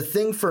the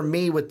thing for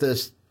me with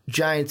this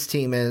Giants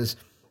team is,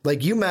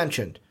 like you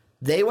mentioned,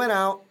 they went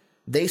out,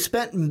 they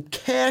spent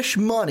cash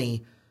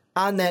money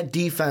on that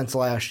defense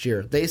last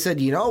year. They said,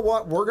 you know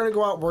what, we're going to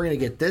go out, we're going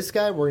to get this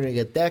guy, we're going to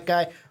get that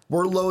guy.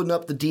 We're loading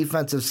up the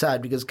defensive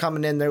side because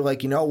coming in, they're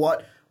like, you know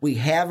what, we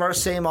have our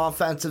same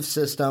offensive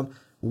system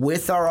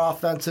with our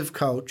offensive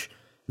coach.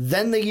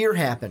 Then the year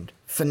happened.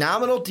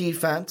 Phenomenal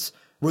defense.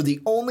 We're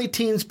the only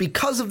teams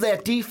because of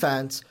that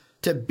defense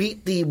to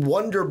beat the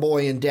Wonder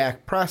Boy in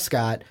Dak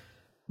Prescott.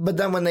 But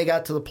then when they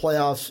got to the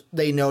playoffs,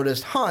 they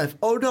noticed, if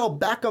Odell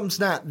Beckham's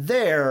not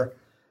there,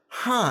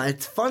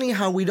 it's funny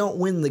how we don't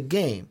win the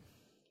game.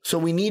 So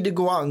we need to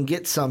go out and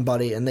get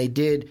somebody, and they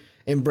did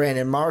in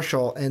Brandon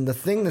Marshall. And the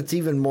thing that's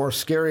even more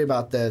scary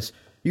about this,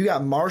 you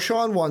got Marshall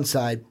on one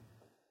side,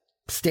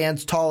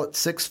 stands tall at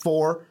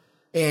 6'4",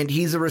 and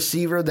he's a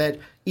receiver that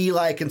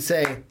Eli can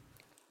say,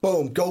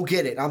 Boom, go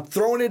get it. I'm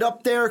throwing it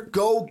up there.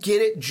 Go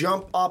get it.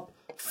 Jump up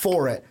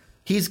for it.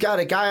 He's got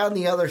a guy on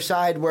the other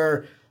side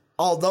where,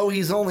 although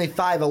he's only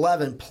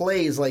 5'11",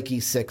 plays like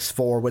he's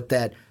 6'4", with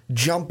that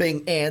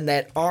jumping and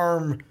that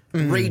arm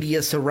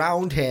radius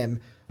around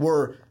him.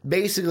 Where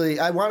basically,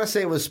 I want to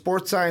say it was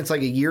Sports Science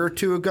like a year or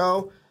two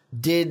ago,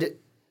 did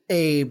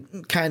a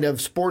kind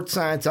of sports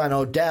science on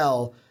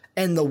Odell,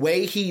 and the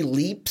way he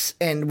leaps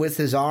and with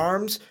his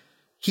arms,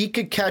 he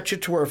could catch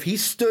it to where if he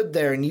stood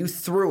there and you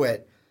threw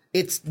it,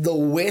 it's the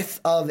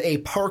width of a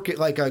park,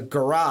 like a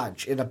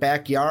garage in a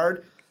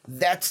backyard.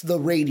 That's the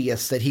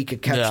radius that he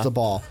could catch the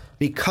ball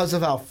because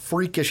of how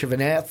freakish of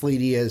an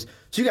athlete he is.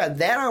 So you got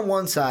that on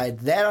one side,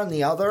 that on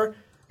the other,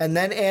 and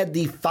then add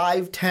the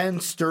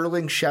 5'10"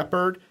 Sterling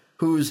Shepard,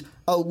 who's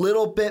a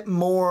little bit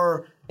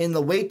more in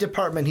the weight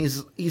department.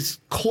 He's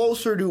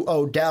closer to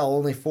Odell,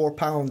 only 4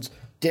 pounds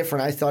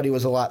different. I thought he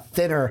was a lot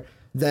thinner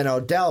than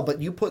Odell,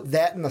 but you put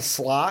that in the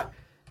slot,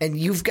 and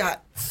you've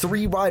got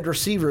 3 wide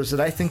receivers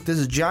that I think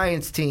this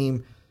Giants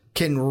team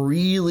can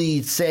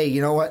really say,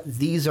 you know what,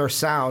 these are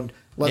sound.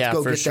 Let's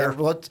go get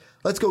that.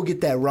 Let's go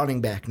get that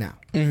running back now.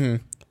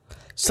 Mm-hmm.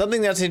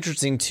 Something that's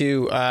interesting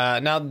too.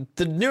 Now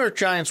the New York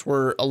Giants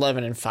were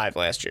 11-5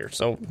 last year,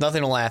 so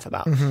nothing to laugh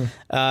about.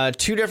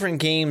 2 different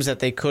games that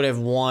they could have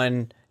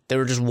won. They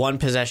were just one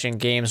possession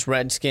games.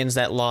 Redskins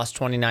that lost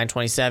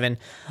 29-27,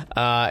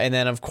 and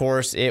then of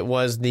course it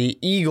was the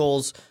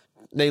Eagles.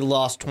 They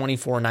lost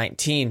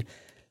 24-19.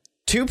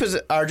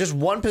 Just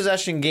one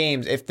possession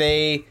games.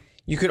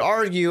 You could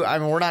argue, I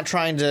mean, we're not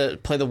trying to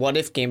play the what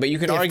if game, but you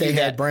could argue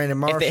that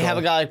if they have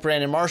a guy like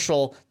Brandon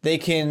Marshall, they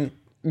can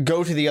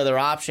go to the other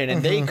option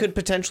and they could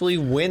potentially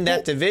win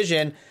that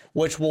division,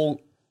 which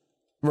will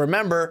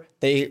remember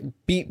they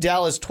beat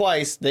Dallas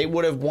twice. They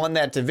would have won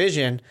that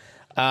division.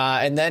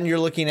 And then you're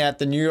looking at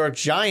the New York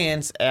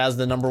Giants as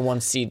the number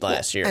 1 seed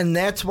last year. And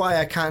that's why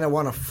I kind of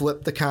want to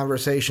flip the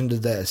conversation to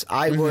this.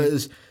 I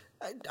was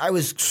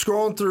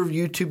scrolling through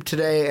YouTube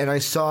today and I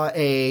saw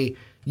a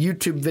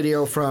YouTube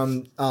video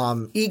from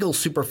Eagles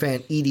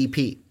superfan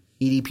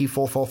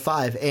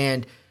EDP445,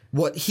 and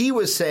what he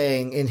was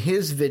saying in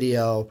his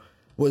video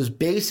was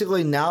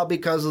basically now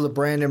because of the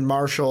Brandon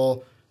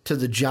Marshall to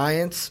the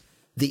Giants,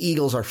 the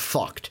Eagles are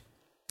fucked.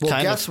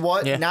 Well, guess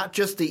what? Yeah. Not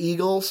just the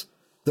Eagles,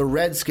 the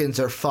Redskins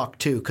are fucked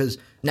too, because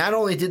not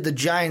only did the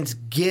Giants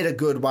get a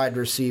good wide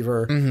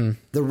receiver,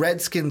 the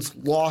Redskins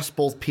lost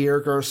both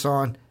Pierre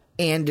Garçon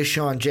and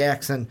Deshaun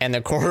Jackson. And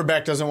the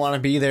quarterback doesn't want to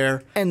be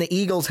there. And the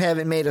Eagles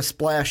haven't made a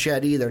splash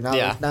yet either. Now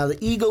the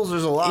Eagles,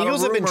 there's a lot of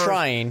rumors. Eagles have been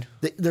trying.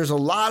 There's a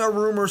lot of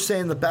rumors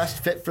saying the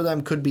best fit for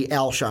them could be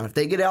Alshon. If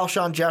they get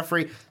Alshon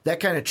Jeffrey, that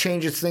kind of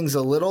changes things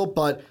a little.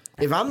 But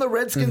if I'm the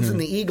Redskins and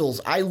the Eagles,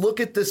 I look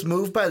at this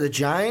move by the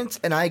Giants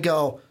and I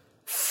go,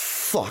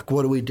 fuck,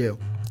 what do we do?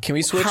 Can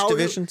we switch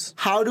divisions?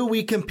 How do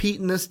we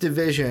compete in this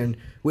division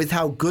with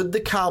how good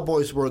the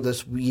Cowboys were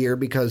this year?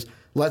 Because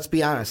let's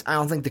be honest, I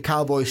don't think the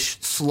Cowboys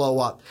slow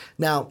up.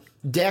 Now,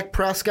 Dak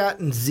Prescott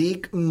and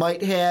Zeke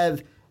might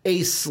have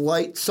a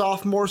slight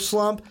sophomore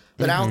slump,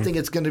 but I don't think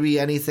it's going to be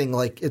anything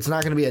like, it's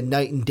not going to be a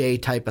night and day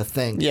type of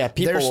thing. Yeah,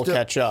 people will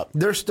catch up.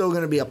 They're still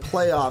going to be a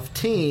playoff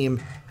team,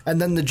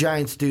 and then the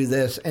Giants do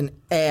this and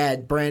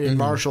add Brandon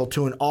Marshall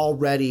to an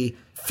already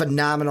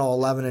phenomenal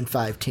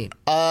 11-5 team.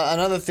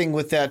 Another thing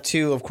with that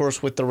too, of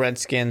course, with the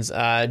Redskins,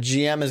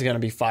 GM is going to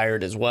be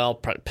fired as well.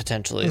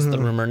 Potentially, is the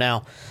rumor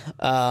now.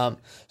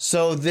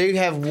 So they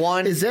have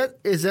one. Is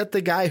that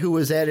the guy who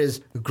was at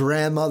his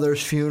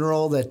grandmother's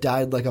funeral that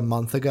died like a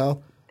month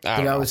ago?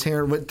 I was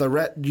hearing with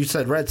you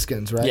said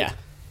Redskins, right? Yeah.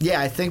 Yeah,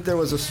 I think there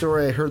was a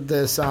story. I heard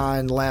this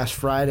on last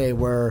Friday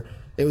where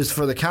it was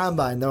for the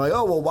Combine. They're like,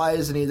 oh, well, why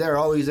isn't he there?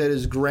 Oh, he's at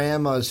his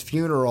grandma's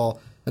funeral.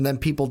 And then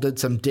people did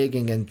some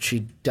digging, and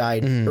she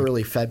died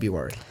early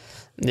February.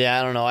 Yeah,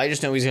 I don't know. I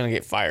just know he's going to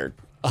get fired,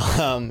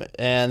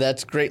 and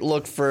that's a great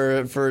look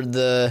for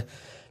the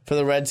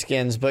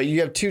Redskins. But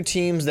you have 2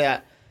 teams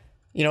that,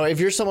 you know, if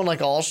you're someone like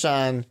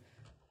Alshon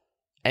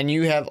and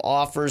you have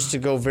offers to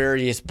go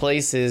various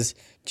places,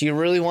 do you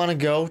really want to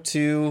go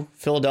to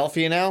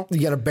Philadelphia now?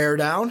 You got to bear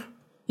down?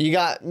 You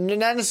got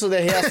not necessarily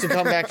that he has to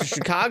come back to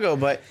Chicago,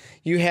 but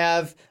you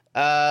have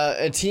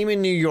a team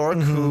in New York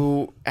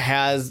who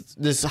has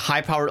this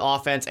high-powered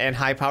offense and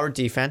high-powered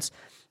defense.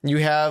 You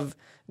have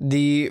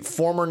the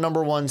former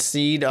number 1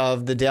 seed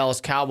of the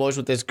Dallas Cowboys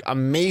with this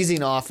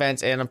amazing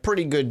offense and a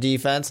pretty good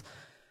defense.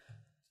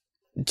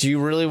 Do you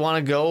really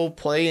want to go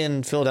play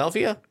in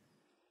Philadelphia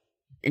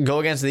and go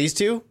against these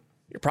two?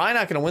 You're probably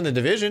not going to win the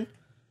division.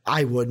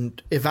 I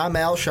wouldn't. If I'm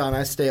Alshon,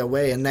 I stay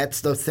away, and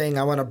that's the thing.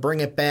 I want to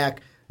bring it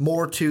back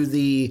more to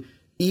the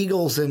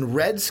Eagles and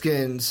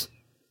Redskins.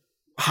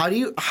 How do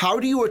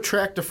you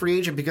attract a free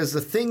agent? Because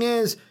the thing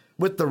is,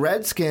 with the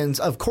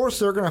Redskins, of course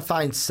they're going to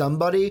find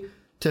somebody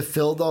to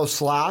fill those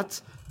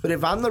slots. But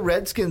if I'm the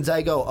Redskins,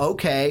 I go,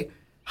 okay,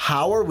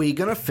 how are we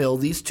going to fill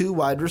these 2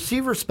 wide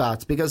receiver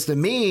spots? Because to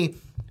me,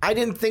 I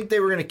didn't think they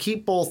were going to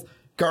keep both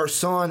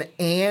Garçon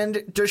and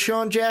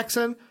Deshaun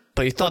Jackson.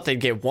 But you thought they'd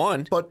get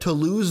one. But to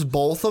lose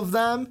both of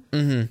them,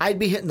 I'd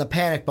be hitting the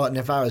panic button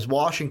if I was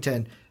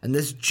Washington. And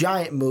this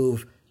giant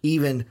move,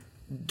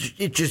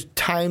 just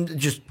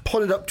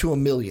put it up to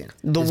 1 million.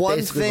 The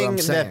one thing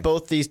that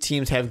both these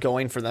teams have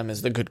going for them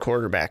is the good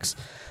quarterbacks.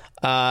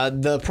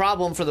 The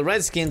problem for the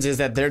Redskins is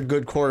that their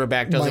good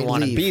quarterback doesn't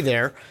want to be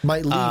there.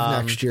 Might leave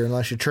next year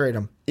unless you trade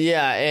him.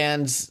 Yeah,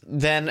 and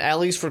then at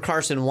least for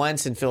Carson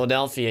Wentz in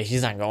Philadelphia,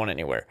 he's not going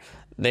anywhere.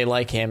 They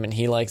like him, and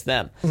he likes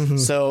them.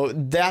 So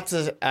that's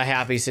a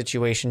happy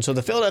situation. So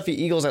the Philadelphia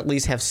Eagles at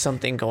least have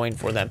something going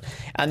for them.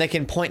 And they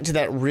can point to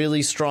that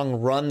really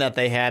strong run that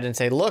they had and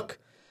say, look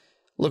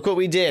what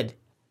we did.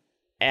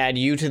 Add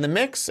you to the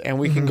mix, and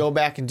we can go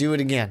back and do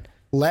it again.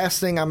 Last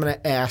thing I'm going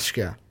to ask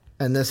you,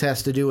 and this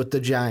has to do with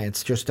the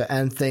Giants, just to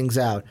end things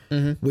out.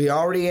 We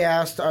already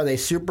asked, are they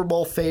Super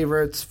Bowl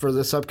favorites for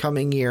this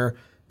upcoming year?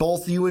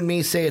 Both you and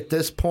me say at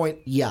this point,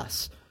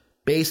 yes.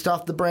 Based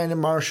off the Brandon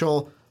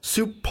Marshall,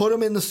 put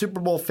them in the Super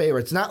Bowl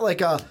favorites. Not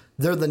like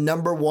they're the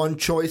number one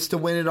choice to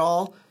win it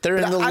all. They're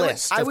in the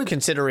list of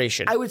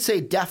consideration. I would say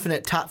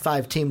definite top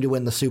 5 team to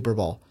win the Super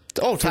Bowl.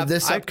 For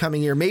this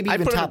upcoming year, maybe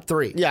even top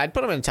 3. Yeah, I'd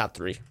put them in top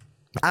 3.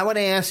 I want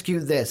to ask you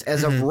this.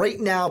 As of right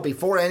now,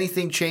 before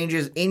anything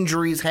changes,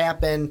 injuries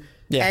happen,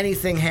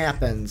 anything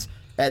happens,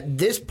 at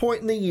this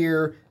point in the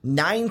year,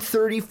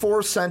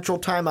 9:34 Central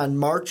Time on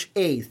March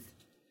 8th,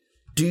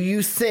 do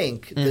you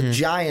think the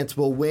Giants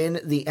will win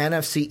the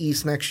NFC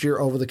East next year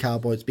over the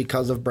Cowboys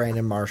because of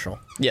Brandon Marshall?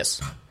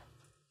 Yes.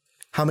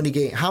 How many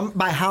games?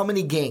 By how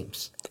many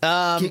games?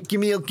 Give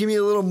me a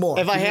little more.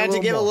 If I had to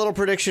give a little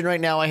prediction right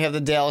now, I have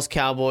the Dallas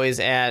Cowboys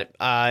at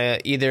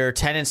either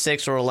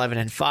 10-6 or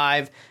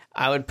 11-5.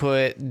 I would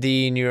put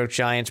the New York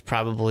Giants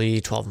probably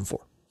 12-4.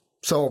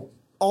 So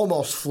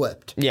almost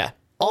flipped. Yeah,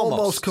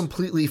 almost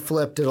completely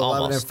flipped at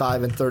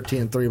 11-5 and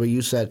 13-3. But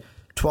you said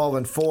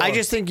 12-4. I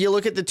just think you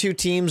look at the two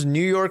teams. New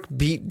York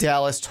beat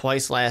Dallas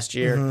twice last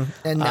year,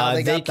 and now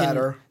they got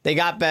better. They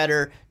got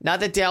better.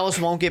 Not that Dallas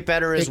won't get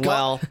better as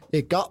well.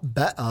 It got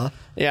better.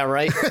 Yeah,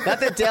 right.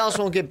 Not that Dallas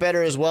won't get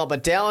better as well,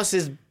 but Dallas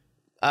is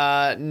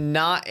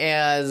not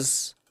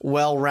as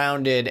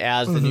well-rounded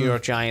as the New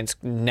York Giants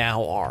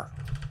now are.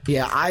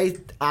 Yeah, I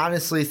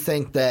honestly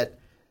think that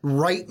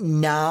right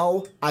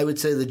now, I would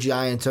say the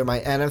Giants are my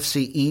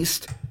NFC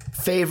East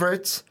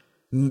favorites.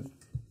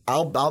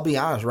 I'll be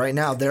honest, right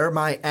now, they're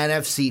my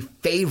NFC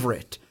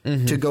favorite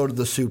to go to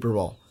the Super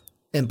Bowl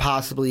and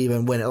possibly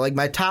even win it. Like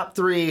my top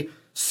 3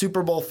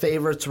 Super Bowl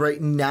favorites right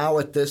now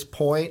at this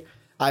point,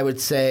 I would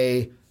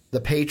say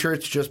the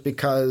Patriots just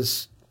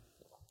because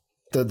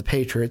they're the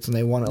Patriots and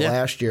they won it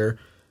last year.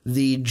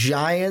 The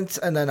Giants,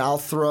 and then I'll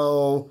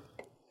throw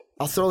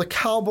the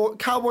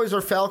Cowboys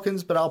or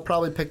Falcons, but I'll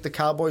probably pick the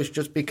Cowboys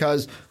just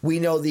because we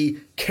know the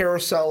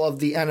carousel of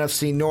the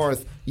NFC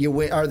North. You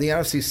win, or the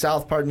NFC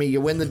South, pardon me. You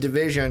win the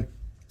division,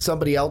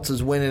 somebody else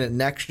is winning it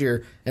next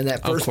year, and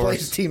that first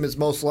place team is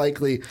most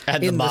likely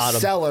in the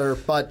cellar.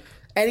 But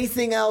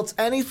anything else,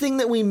 anything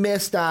that we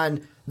missed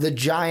on the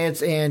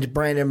Giants and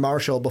Brandon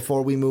Marshall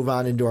before we move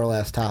on into our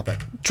last topic?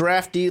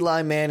 Draft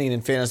Eli Manning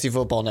in fantasy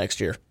football next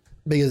year.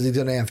 Because he's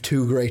going to have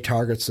 2 great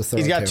targets to throw.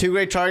 He's got 2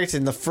 great targets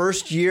in the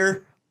first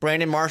year.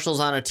 Brandon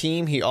Marshall's on a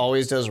team. He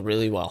always does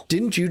really well.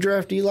 Didn't you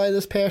draft Eli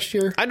this past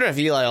year? I draft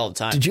Eli all the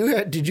time. Did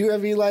you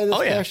have Eli this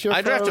past year?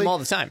 I draft him all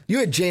the time. You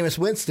had Jameis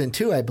Winston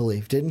too, I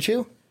believe, didn't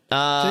you?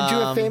 Didn't you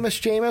have famous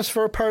Jameis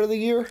for a part of the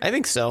year? I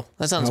think so.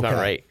 That sounds about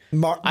right.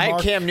 I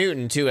had Cam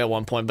Newton too at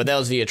one point, but that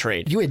was via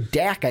trade. You had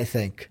Dak, I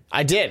think.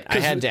 I did. I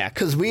had Dak.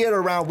 Because we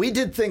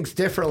did things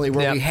differently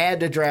where we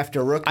had to draft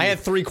a rookie. I had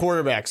 3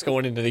 quarterbacks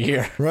going into the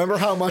year. Remember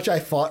how much I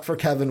fought for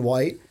Kevin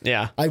White?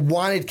 Yeah. I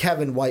wanted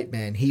Kevin White,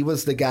 man. He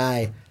was the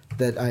guy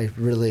that I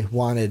really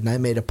wanted, and I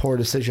made a poor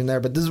decision there.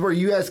 But this is where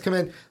you guys come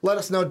in. Let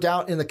us know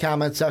down in the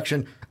comment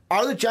section.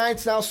 Are the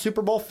Giants now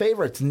Super Bowl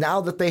favorites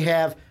now that they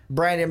have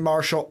Brandon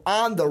Marshall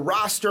on the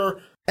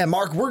roster? And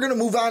Mark, we're going to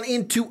move on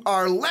into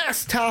our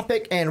last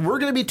topic, and we're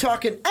going to be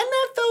talking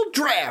NFL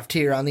draft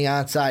here on the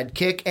Onside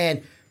Kick.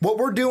 And what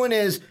we're doing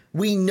is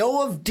we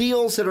know of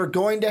deals that are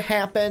going to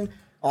happen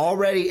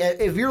already.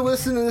 If you're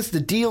listening to this, the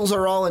deals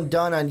are all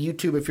done on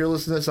YouTube. If you're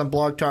listening to this on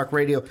Blog Talk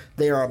Radio,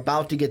 they are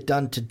about to get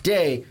done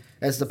today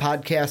as the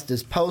podcast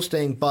is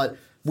posting. But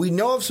we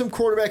know of some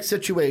quarterback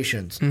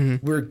situations.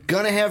 We're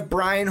going to have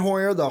Brian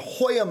Hoyer, the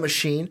Hoya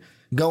machine,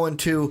 going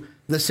to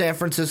the San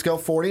Francisco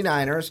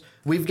 49ers.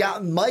 We've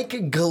got Mike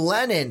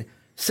Glennon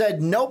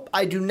said, nope,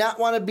 I do not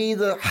want to be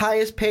the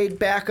highest paid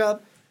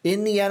backup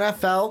in the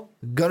NFL.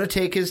 Going to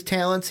take his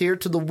talents here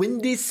to the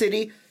Windy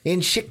City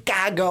in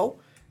Chicago.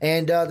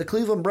 And the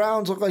Cleveland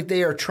Browns look like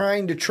they are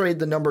trying to trade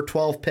the number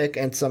 12 pick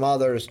and some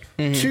others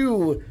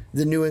to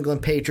the New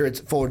England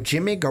Patriots for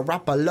Jimmy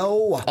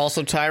Garoppolo.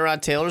 Also,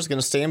 Tyrod Taylor's going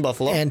to stay in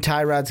Buffalo. And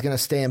Tyrod's going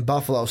to stay in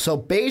Buffalo. So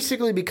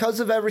basically, because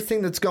of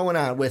everything that's going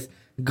on with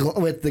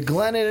the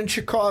Glennon in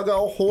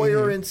Chicago,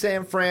 Hoyer in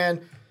San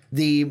Fran,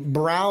 the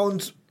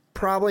Browns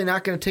probably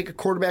not going to take a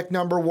quarterback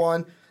number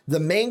 1.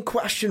 The main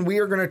question we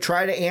are going to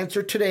try to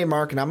answer today,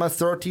 Mark, and I'm going to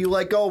throw it to you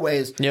like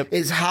always,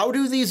 is how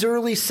do these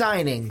early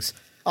signings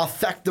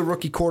affect the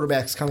rookie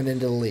quarterbacks coming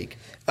into the league?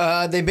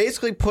 They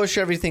basically push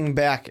everything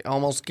back,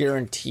 almost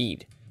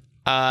guaranteed.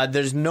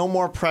 There's no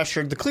more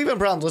pressure. The Cleveland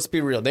Browns, let's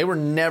be real, they were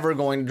never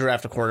going to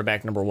draft a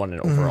quarterback number 1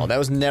 overall. That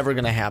was never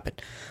going to happen.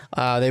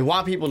 They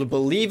want people to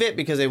believe it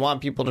because they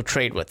want people to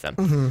trade with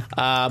them.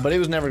 But it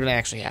was never going to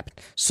actually happen.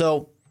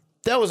 So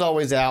that was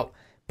always out.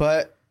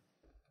 But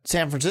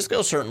San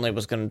Francisco certainly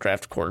was going to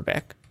draft a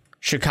quarterback.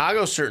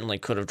 Chicago certainly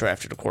could have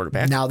drafted a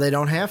quarterback. Now they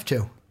don't have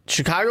to.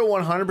 Chicago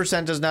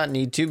 100% does not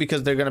need to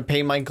because they're going to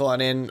pay Mike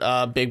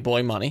Glennon big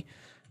boy money.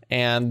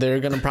 And they're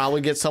going to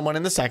probably get someone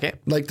in the second.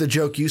 Like the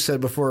joke you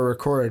said before we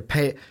recorded,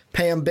 pay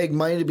him big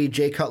money to be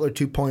Jay Cutler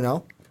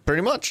 2.0.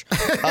 Pretty much.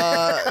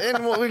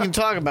 And we can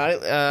talk about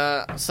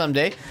it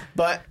someday.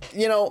 But,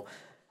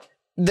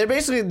 they're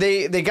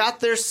basically, they got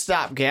their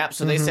stopgap.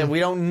 So they said, we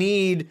don't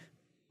need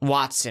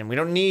Watson. We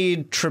don't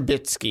need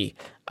Trubisky.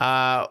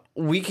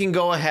 We can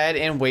go ahead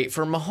and wait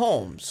for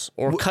Mahomes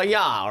or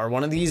Kaya or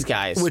one of these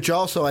guys. Which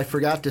also, I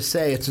forgot to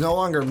say, it's no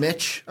longer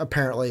Mitch,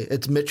 apparently.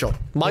 It's Mitchell.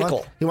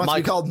 Michael. He wants to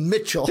be called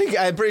Mitchell.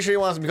 I'm pretty sure he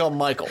wants to be called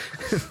Michael.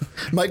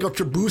 Michael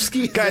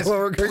Trubisky? Guys,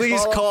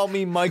 please call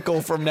me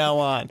Michael from now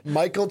on.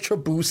 Michael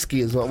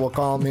Trubisky is what we'll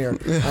call him here on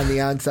the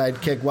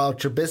Onside Kick. Wow,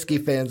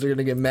 Trubisky fans are going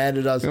to get mad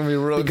at us.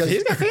 Because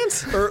he's got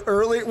fans?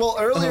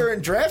 Earlier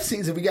in draft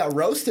season, we got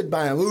roasted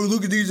by him. Oh,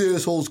 look at these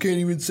assholes. Can't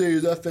even say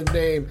his effing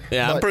name.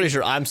 Yeah, but I'm pretty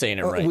sure I'm saying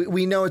it right.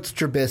 We know it's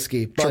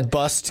Trubisky. But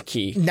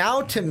Trubisky.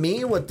 Now, to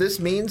me, what this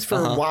means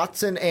for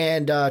Watson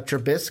and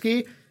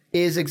Trubisky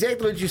is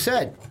exactly what you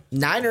said.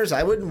 Niners,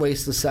 I wouldn't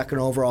waste the second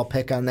overall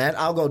pick on that.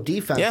 I'll go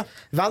defense. Yeah.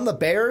 If I'm the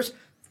Bears,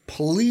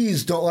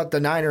 please don't let the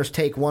Niners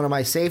take one of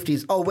my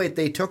safeties. Oh, wait,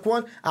 they took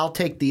one? I'll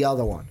take the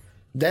other one.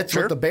 That's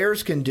what the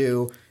Bears can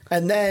do.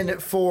 And then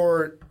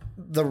for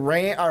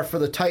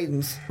the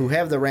Titans, who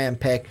have the Ram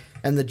pick,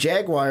 and the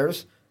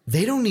Jaguars,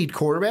 they don't need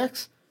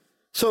quarterbacks.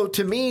 So,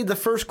 to me, the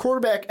first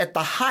quarterback at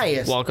the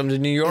highest welcome to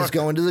New York is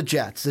going to the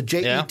Jets. The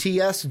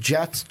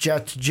Jets,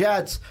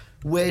 Jets,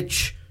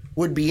 which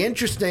would be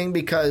interesting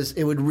because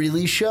it would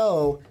really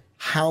show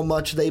how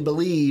much they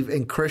believe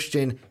in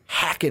Christian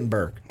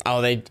Hackenberg.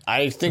 Oh,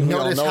 I think we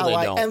all know they don't. Notice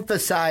how I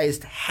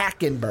emphasized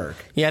Hackenberg.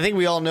 Yeah, I think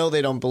we all know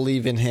they don't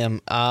believe in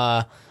him.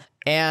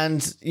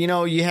 And,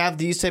 you have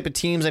these type of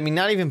teams. I mean,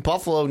 not even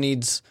Buffalo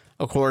needs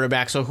a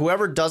quarterback. So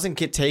whoever doesn't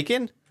get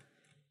taken,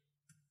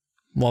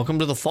 welcome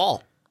to the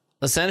fall.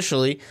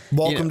 Essentially.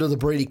 Welcome to the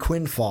Brady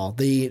Quinn fall,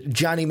 the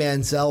Johnny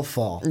Manziel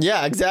fall.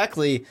 Yeah,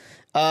 exactly.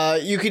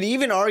 You could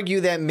even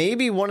argue that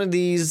maybe one of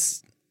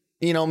these,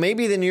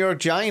 maybe the New York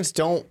Giants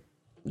don't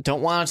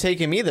want to take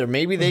him either.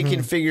 Maybe they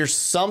can figure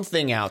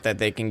something out that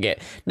they can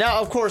get.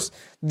 Now, of course,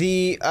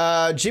 the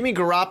Jimmy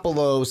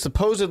Garoppolo,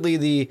 supposedly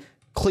the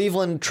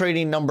Cleveland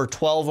trading number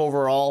 12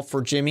 overall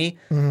for Jimmy,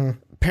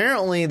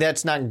 apparently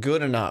that's not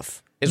good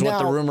enough. Is what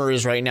the rumor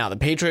is right now. The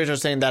Patriots are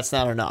saying that's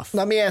not enough.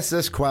 Let me ask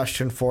this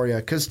question for you,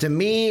 because to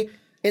me,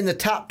 in the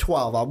top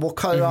 12, we'll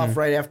cut it off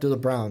right after the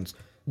Browns.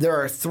 There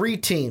are 3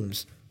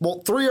 teams,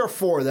 3 or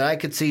 4 that I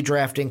could see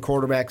drafting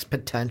quarterbacks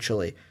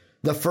potentially.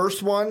 The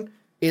first one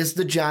is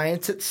the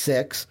Giants at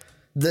 6.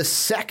 The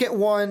second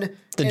one...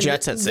 The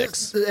Jets at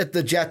 6.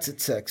 The Jets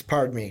at 6,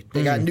 pardon me.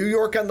 They got New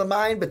York on the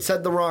mind, but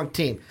said the wrong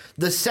team.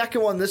 The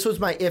second one, this was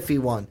my iffy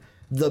one,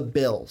 the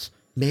Bills.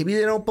 Maybe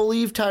they don't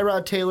believe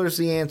Tyrod Taylor's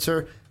the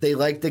answer. They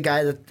like the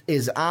guy that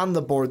is on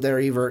the board there,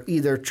 either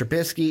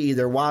Trubisky,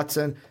 either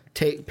Watson.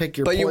 Pick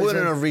your poison. But you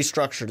wouldn't have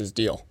restructured his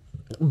deal.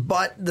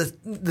 But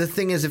the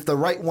thing is, if the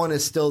right one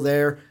is still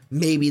there,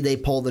 maybe they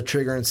pull the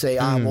trigger and say,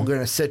 we're going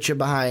to sit you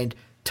behind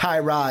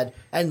Tyrod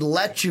and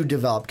let you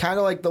develop. Kind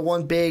of like the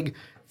one big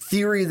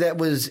theory that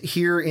was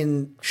here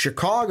in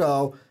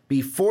Chicago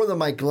before the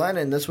Mike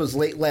Glennon. This was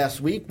late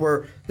last week,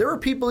 where there were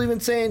people even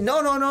saying,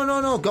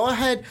 no, go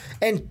ahead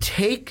and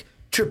take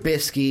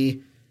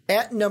Trubisky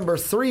at number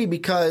 3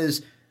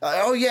 because,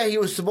 he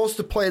was supposed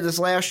to play this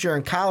last year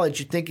in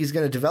college. You think he's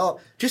going to develop.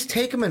 Just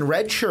take him and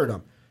redshirt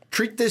him.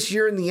 Treat this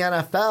year in the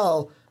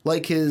NFL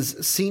like his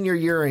senior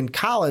year in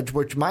college,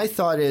 which my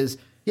thought is,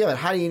 but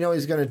how do you know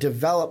he's going to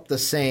develop the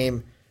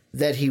same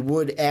that he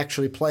would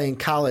actually play in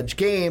college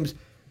games?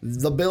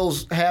 The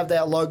Bills have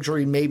that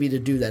luxury maybe to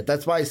do that.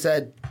 That's why I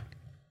said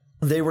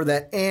they were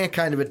that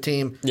kind of a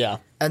team. Yeah.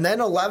 And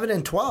then 11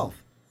 and 12.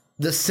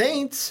 The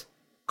Saints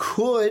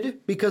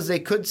could, because they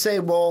could say,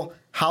 well,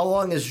 how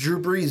long is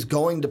Drew Brees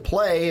going to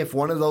play? If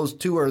one of those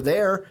two are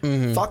there,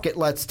 fuck it,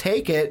 let's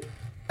take it.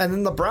 And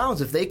then the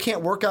Browns, if they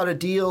can't work out a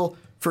deal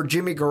for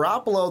Jimmy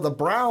Garoppolo, the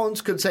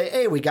Browns could say,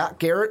 hey, we got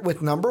Garrett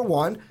with number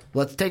 1.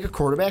 Let's take a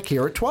quarterback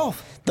here at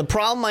 12. The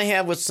problem I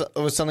have with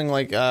something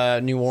like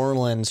New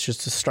Orleans,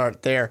 just to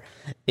start there,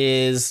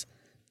 is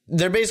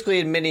they're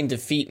basically admitting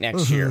defeat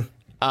next year.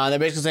 They're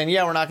basically saying,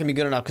 we're not going to be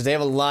good enough because they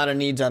have a lot of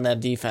needs on that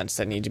defense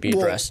that need to be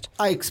addressed.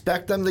 I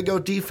expect them to go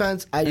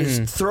defense. I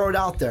just throw it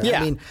out there. Yeah,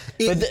 I mean,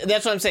 but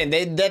that's what I'm saying.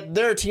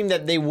 They're a team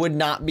that they would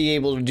not be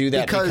able to do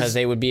that because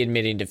they would be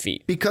admitting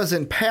defeat. Because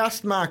in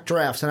past mock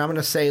drafts, and I'm going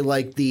to say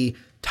like the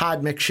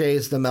Todd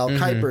McShays, the Mel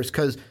Kipers,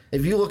 because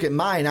if you look at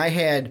mine, I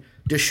had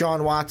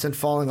Deshaun Watson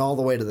falling all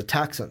the way to the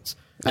Texans.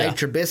 I had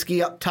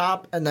Trubisky up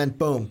top, and then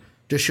boom,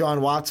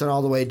 Deshaun Watson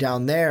all the way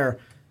down there.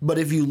 But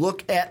if you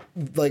look at,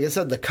 like I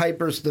said, the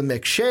Kuipers, the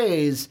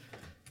McShays,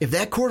 if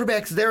that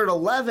quarterback's there at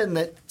 11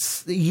 that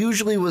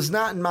usually was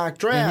not in mock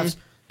drafts,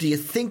 do you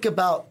think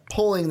about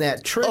pulling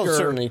that trigger? Oh,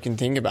 certainly you can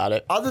think about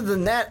it. Other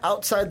than that,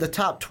 outside the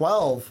top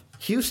 12,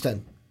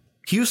 Houston.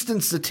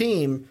 Houston's the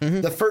team.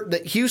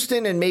 The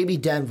Houston and maybe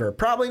Denver.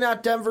 Probably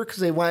not Denver because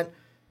they went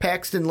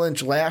Paxton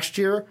Lynch last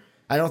year.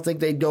 I don't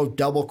think they'd go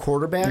double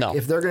quarterback. No.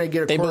 If they're going to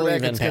get a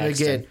quarterback, it's going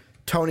to get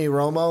Tony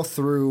Romo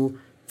through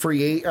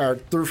free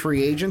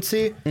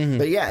agency.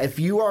 But yeah, if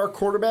you are a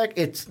quarterback,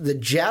 it's the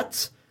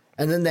Jets,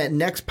 and then that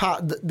next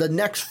the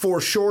next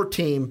for sure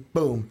team,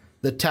 boom,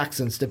 the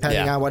Texans,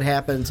 depending on what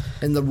happens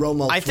in the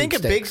Romo. I think a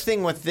big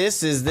thing with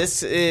this is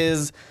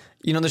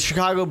the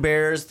Chicago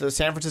Bears, the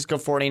San Francisco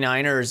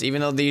 49ers,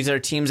 even though these are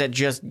teams that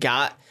just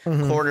got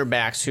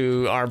quarterbacks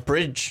who are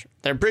bridge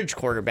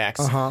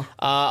quarterbacks.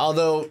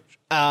 Although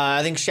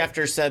I think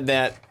Schefter said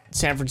that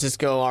San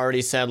Francisco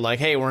already said, like,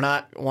 hey, we're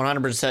not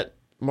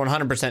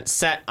 100%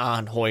 set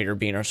on Hoyer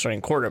being our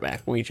starting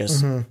quarterback. We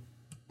just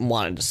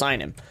wanted to sign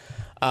him.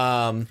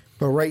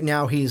 But right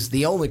now he's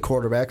the only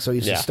quarterback, so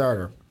he's a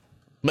starter.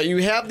 But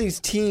you have these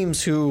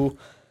teams who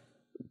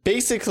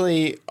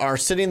basically are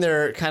sitting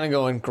there kind of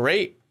going,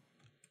 great.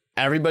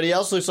 Everybody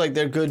else looks like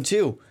they're good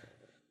too.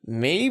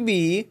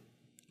 Maybe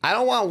I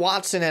don't want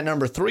Watson at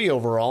number 3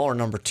 overall or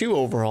number 2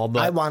 overall,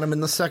 but I want him in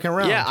the second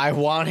round. Yeah, I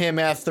want him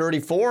at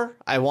 34.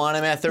 I want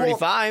him at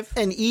 35.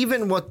 Well, and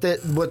even what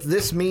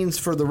this means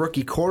for the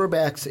rookie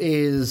quarterbacks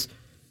is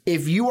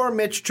if you are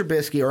Mitchell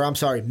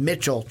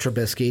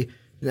Trubisky,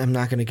 I'm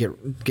not going to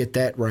get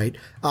that right,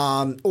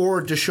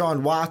 or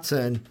Deshaun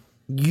Watson,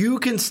 you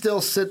can still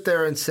sit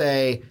there and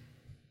say,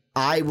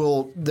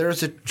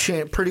 there's a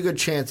pretty good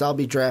chance I'll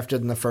be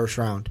drafted in the first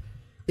round.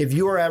 If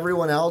you are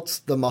everyone else,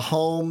 the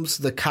Mahomes,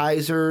 the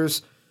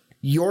Kaisers,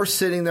 you're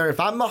sitting there.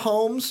 If I'm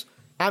Mahomes,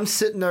 I'm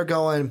sitting there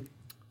going,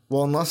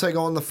 well, unless I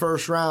go in the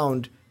first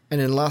round and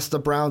unless the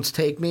Browns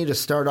take me to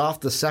start off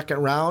the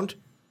second round,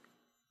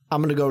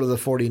 I'm going to go to the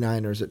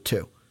 49ers at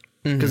 2.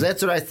 Because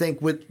that's what I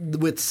think.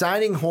 With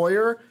signing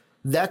Hoyer,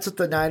 that's what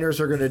the Niners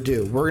are going to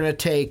do. We're going to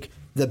take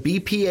the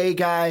BPA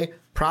guy,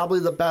 probably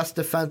the best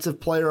defensive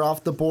player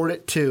off the board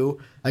at 2,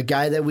 a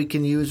guy that we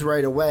can use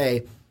right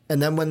away.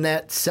 And then when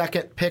that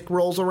second pick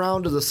rolls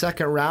around to the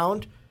second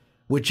round,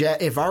 which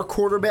if our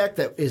quarterback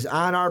that is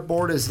on our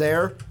board is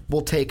there,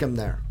 we'll take him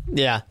there.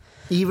 Yeah.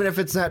 Even if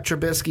it's not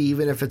Trubisky,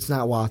 even if it's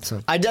not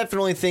Watson. I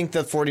definitely think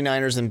the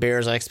 49ers and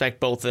Bears, I expect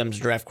both of them to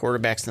draft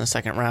quarterbacks in the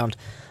second round.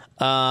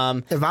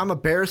 If I'm a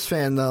Bears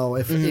fan, though,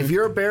 if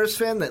you're a Bears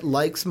fan that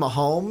likes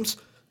Mahomes,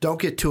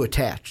 don't get too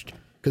attached.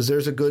 Because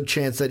there's a good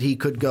chance that he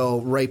could go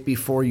right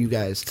before you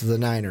guys to the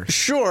Niners.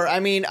 Sure. I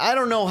mean, I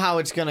don't know how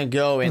it's going to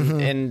go,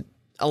 and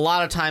a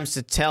lot of times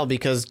to tell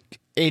because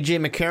A.J.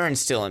 McCarron's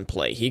still in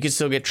play. He could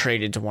still get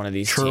traded to one of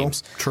these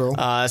teams. True.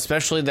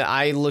 Especially that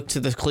I look to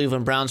the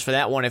Cleveland Browns for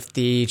that one. If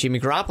the Jimmy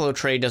Garoppolo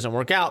trade doesn't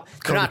work out,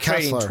 they're not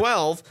trading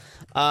 12.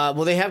 Well,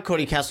 they have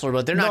Cody Kessler,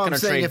 but they're not going to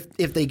trade.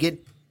 If they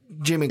get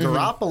Jimmy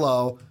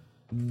Garoppolo,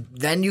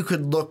 then you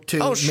could look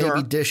to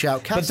maybe dish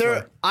out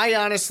Kessler.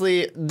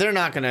 But they're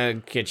not going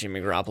to get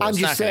Jimmy Garoppolo. It's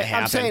not going to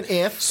happen. I'm saying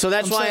if. So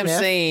that's why I'm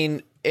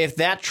saying if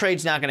that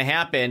trade's not going to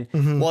happen,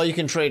 well, you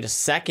can trade a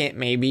second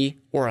maybe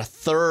or a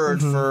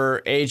third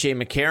for A.J.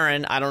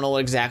 McCarron. I don't know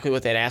exactly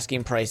what that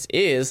asking price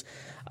is,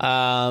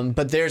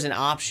 but there's an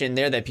option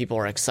there that people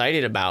are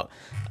excited about,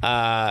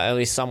 at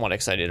least somewhat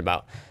excited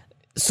about.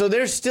 So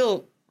there's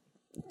still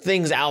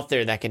things out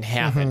there that can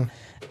happen.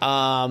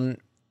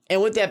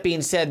 And with that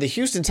being said, the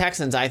Houston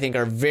Texans, I think,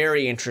 are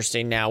very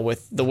interesting now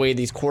with the way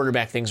these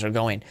quarterback things are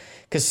going.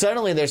 Because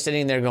suddenly they're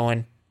sitting there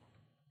going,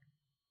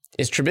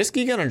 is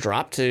Trubisky going to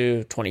drop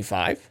to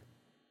 25?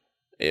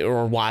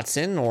 Or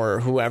Watson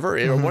or whoever?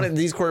 Or one of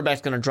these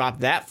quarterbacks going to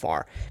drop that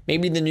far?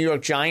 Maybe the New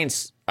York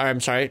Giants, or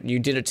I'm sorry, you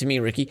did it to me,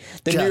 Ricky.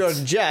 The New York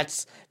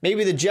Jets,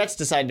 maybe the Jets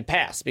decide to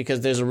pass because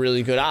there's a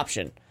really good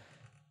option.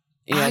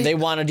 They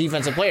want a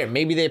defensive player.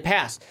 Maybe they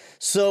pass.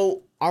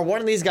 So are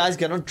one of these guys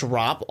going to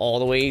drop all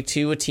the way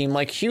to a team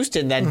like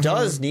Houston that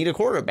does need a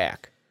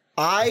quarterback?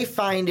 I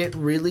find it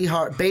really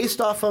hard, based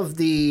off of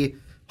the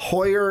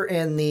Hoyer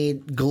and the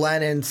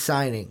Glennon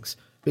signings,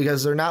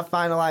 because they're not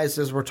finalized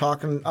as we're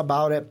talking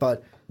about it,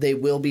 but they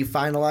will be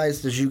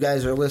finalized as you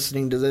guys are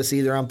listening to this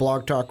either on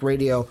Blog Talk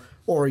Radio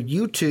or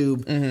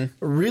YouTube.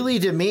 Really,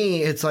 to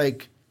me, it's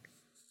like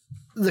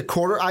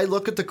I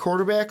look at the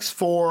quarterbacks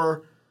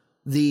for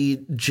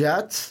the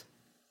Jets.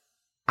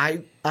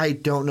 I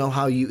don't know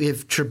how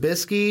if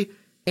Trubisky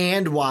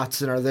and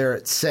Watson are there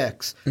at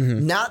 6.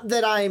 Not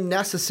that I'm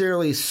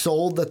necessarily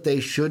sold that they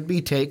should be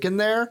taken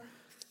there.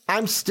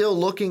 I'm still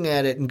looking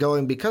at it and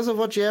going, because of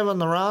what you have on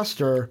the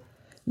roster,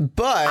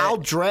 but I'll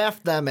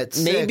draft them at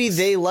 6. Maybe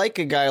they like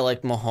a guy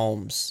like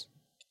Mahomes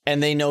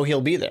and they know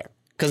he'll be there.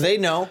 Because they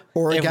know.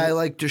 Or a guy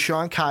like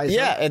Deshaun Kaiser.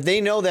 Yeah, if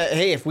they know that,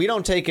 hey, if we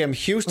don't take him,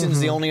 Houston's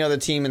the only other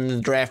team in the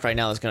draft right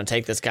now that's going to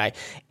take this guy.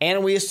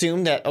 And we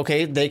assume that,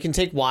 okay, they can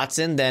take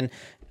Watson, then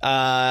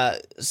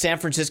San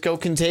Francisco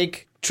can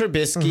take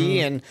Trubisky,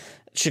 and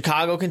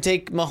Chicago can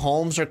take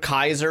Mahomes or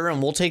Kaiser,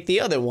 and we'll take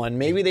the other one.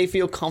 Maybe they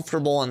feel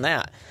comfortable in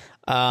that.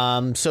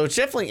 So it's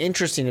definitely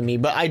interesting to me.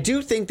 But I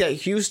do think that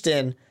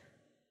Houston,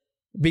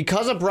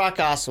 because of Brock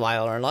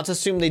Osweiler, and let's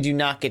assume they do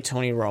not get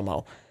Tony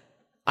Romo,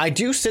 I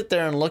do sit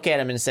there and look at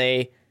him and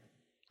say,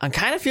 I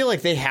kind of feel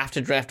like they have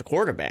to draft a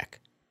quarterback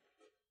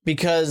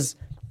because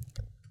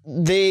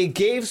they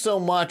gave so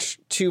much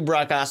to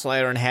Brock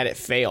Osweiler and had it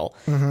fail.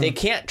 They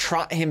can't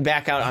trot him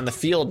back out on the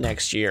field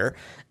next year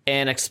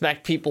and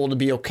expect people to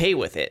be okay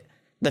with it.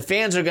 The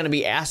fans are going to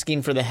be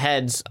asking for the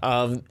heads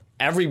of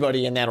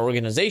everybody in that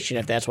organization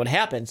if that's what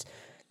happens.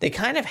 They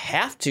kind of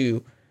have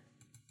to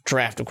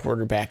draft a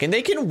quarterback, and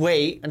they can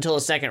wait until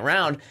the second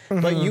round,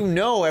 but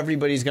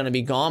everybody's going to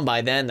be gone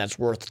by then that's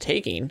worth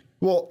taking.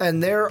 Well,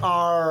 and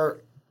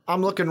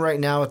I'm looking right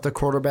now at the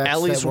quarterbacks.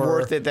 At least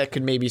worth it that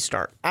could maybe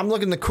start. I'm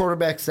looking at the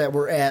quarterbacks that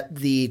were at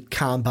the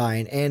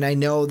combine, and I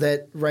know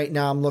that right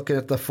now I'm looking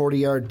at the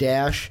 40-yard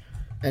dash,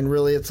 and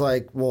really it's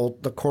like, well,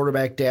 the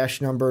quarterback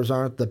dash numbers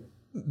aren't the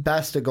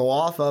best to go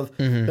off of,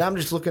 but I'm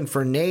just looking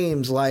for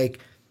names, like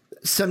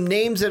some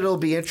names that it'll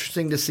be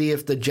interesting to see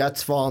if the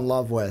Jets fall in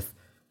love with.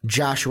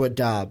 Joshua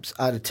Dobbs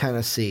out of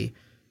Tennessee.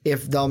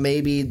 If they'll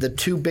maybe the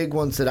two big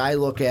ones that I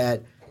look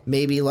at,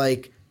 maybe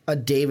like a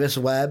Davis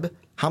Webb.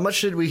 How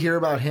much did we hear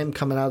about him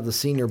coming out of the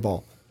Senior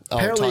Bowl?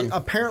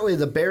 Apparently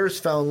the Bears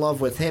fell in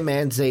love with him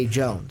and Zay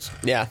Jones,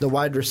 the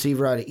wide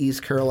receiver out of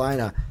East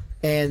Carolina.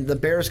 And the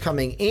Bears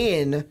coming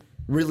in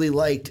really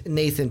liked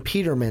Nathan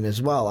Peterman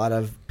as well out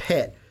of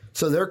Pitt.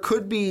 So there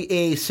could be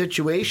a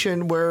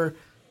situation where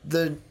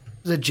the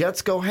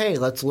Jets go, hey,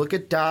 let's look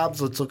at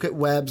Dobbs, let's look at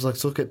Webbs,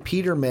 let's look at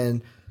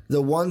Peterman,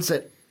 the ones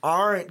that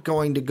aren't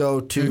going to go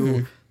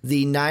to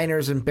the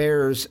Niners and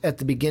Bears at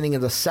the beginning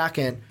of the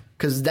second,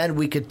 because then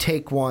we could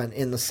take one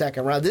in the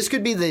second round. This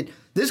could be the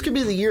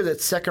year that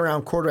second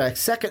round quarterbacks,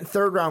 second,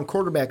 third round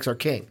quarterbacks are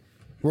king.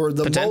 Where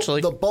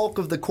the bulk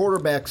of the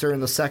quarterbacks are in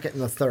the second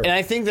and the third. And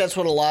I think that's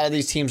what a lot of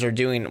these teams are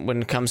doing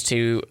when it comes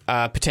to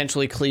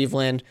potentially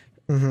Cleveland,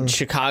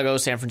 Chicago,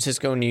 San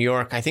Francisco, New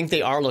York. I think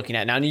they are looking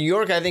at. Now, New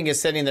York, I think,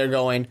 is sitting there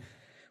going,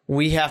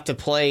 we have to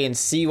play and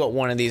see what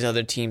one of these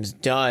other teams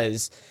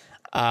does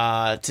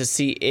to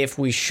see if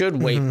we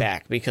should wait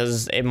back,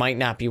 because it might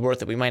not be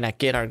worth it. We might not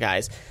get our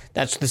guys.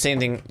 That's the same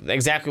thing,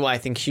 exactly why I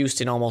think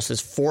Houston almost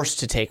is forced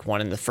to take one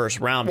in the first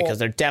round, because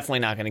they're definitely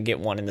not going to get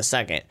one in the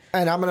second.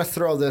 And I'm going to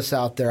throw this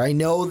out there. I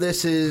know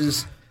this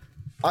is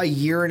a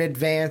year in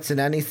advance and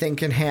anything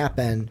can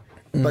happen,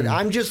 but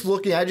I'm just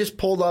looking. I just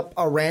pulled up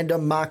a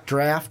random mock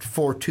draft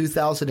for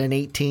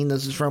 2018.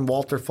 This is from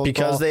Walter Football.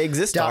 Because they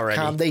exist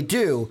already. They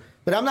do.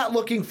 But I'm not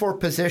looking for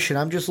position.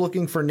 I'm just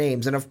looking for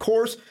names. And, of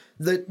course,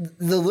 the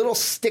little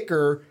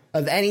sticker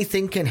of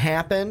anything can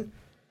happen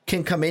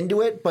can come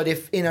into it. But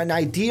if in an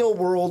ideal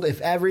world,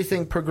 if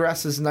everything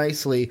progresses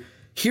nicely,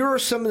 here are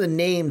some of the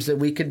names that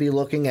we could be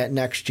looking at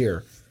next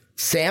year.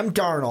 Sam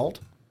Darnold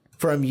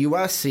from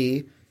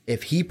USC,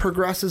 if he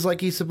progresses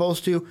like he's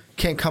supposed to,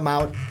 can come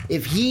out.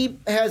 If he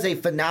has a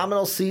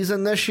phenomenal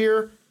season this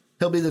year,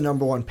 he'll be the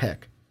number one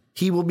pick.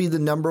 He will be the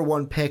number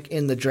one pick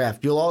in the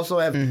draft. You'll also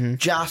have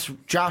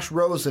Josh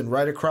Rosen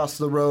right across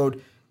the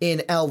road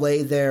in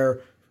L.A.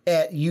 there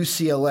at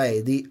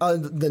UCLA.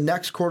 The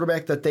next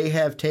quarterback that they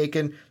have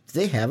taken, do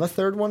they have a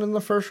third one in the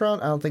first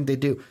round? I don't think they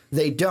do.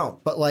 They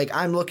don't. But like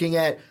I'm looking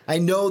at, I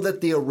know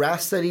that the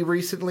arrest that he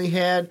recently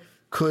had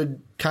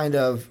could kind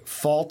of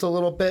fault a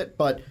little bit,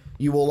 but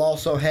you will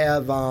also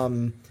have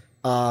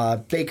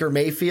Baker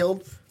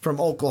Mayfield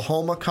from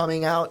Oklahoma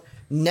coming out.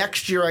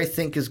 Next year, I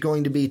think, is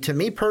going to be, to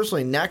me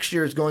personally, next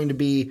year is going to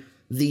be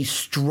the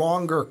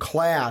stronger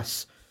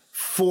class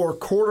for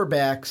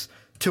quarterbacks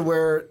to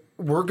where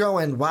we're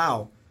going,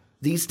 wow,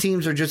 these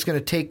teams are just going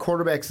to take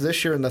quarterbacks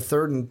this year in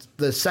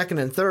the second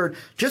and third,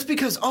 just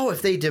because,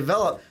 if they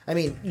develop. I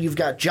mean, you've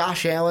got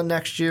Josh Allen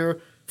next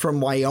year from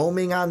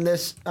Wyoming on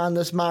this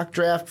mock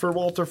draft for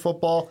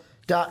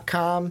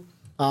WalterFootball.com.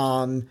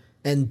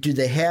 And do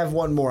they have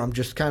one more? I'm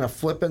just kind of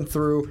flipping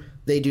through.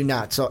 They do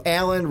not. So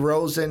Allen,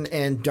 Rosen,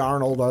 and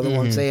Darnold are the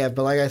ones they have.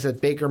 But like I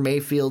said, Baker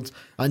Mayfield's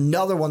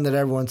another one that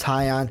everyone's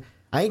high on.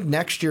 I think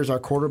next year's our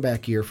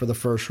quarterback year for the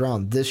first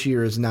round. This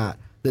year is not.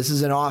 This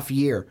is an off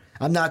year.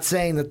 I'm not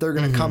saying that they're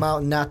going to come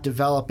out and not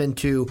develop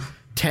into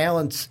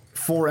talents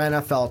for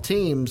NFL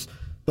teams,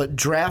 but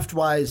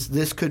draft-wise,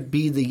 this could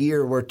be the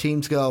year where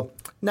teams go,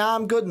 nah,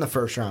 I'm good in the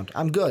first round.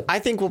 I'm good. I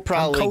think we'll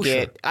probably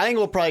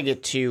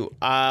get two.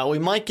 We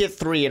might get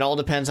three. It all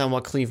depends on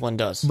what Cleveland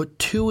does. But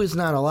two is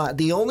not a lot.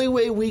 The only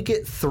way we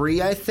get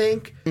three, I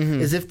think,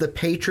 is if the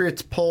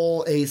Patriots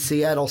pull a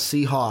Seattle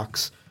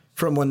Seahawks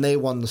from when they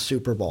won the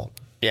Super Bowl.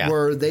 Yeah.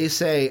 Where they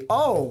say, you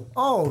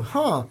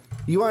want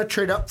to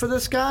trade up for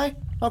this guy?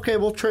 Okay,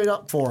 we'll trade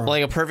up for him.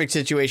 Like a perfect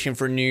situation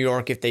for New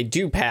York if they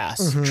do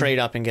pass, trade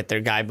up and get their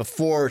guy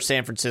before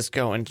San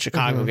Francisco and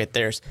Chicago get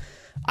theirs.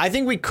 I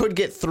think we could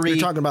get 3. You're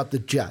talking about the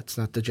Jets,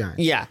 not the Giants.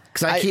 Yeah.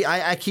 Because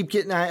I keep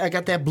getting, I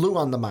got that blue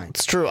on the mind.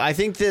 It's true. I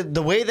think that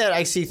the way that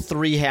I see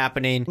 3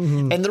 happening,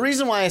 and the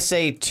reason why I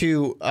say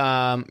 2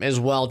 as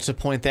well, to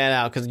point that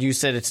out, because you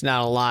said it's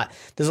not a lot.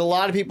 There's a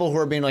lot of people who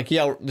are being like,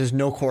 yeah, there's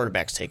no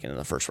quarterbacks taken in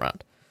the first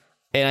round.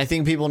 And I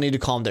think people need to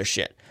calm their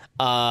shit.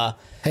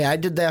 Hey, I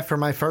did that for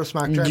my first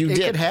mock draft. It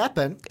could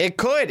happen. It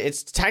could.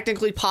 It's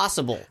technically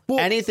possible. Well,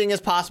 anything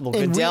is possible.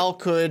 Goodell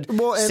could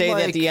say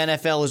that the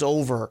NFL is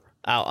over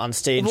out on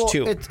stage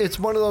 2. It's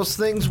one of those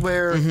things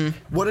where,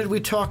 what did we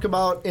talk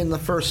about in the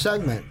first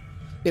segment?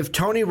 If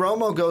Tony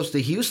Romo goes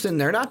to Houston,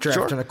 they're not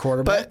drafting a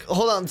quarterback. But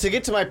hold on, to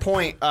get to my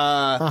point,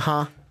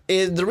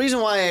 is the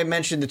reason why I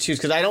mentioned the 2 is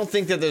because I don't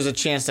think that there's a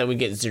chance that we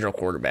get 0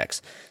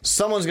 quarterbacks.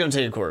 Someone's going to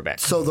take a quarterback.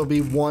 So there'll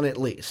be 1 at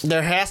least.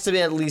 There has to be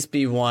at least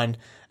be 1.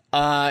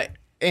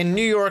 And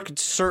New York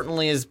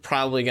certainly is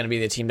probably going to be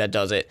the team that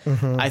does it.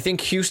 I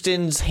think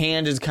Houston's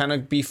hand is kind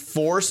of be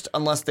forced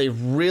unless they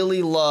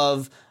really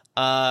love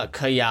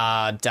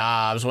Kaya,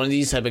 Dobbs, one of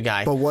these type of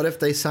guys. But what if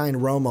they sign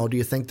Romo? Do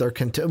you think they're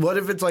content? What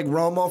if it's like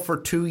Romo for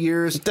 2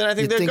 years? Then I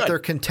think they're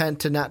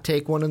content to not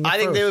take one in the first?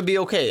 I think they would be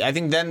okay. I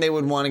think then they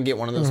would want to get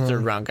one of those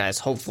third round guys.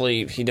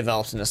 Hopefully he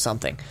develops into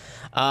something.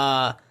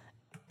 And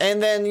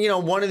then,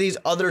 one of these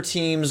other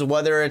teams,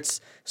 whether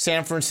it's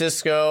San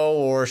Francisco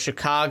or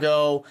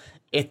Chicago,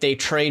 if they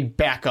trade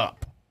back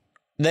up,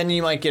 then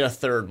you might get a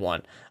third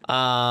one.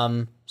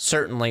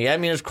 Certainly. I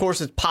mean, of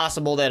course, it's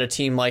possible that a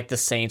team like the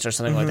Saints or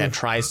something like that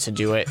tries to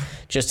do it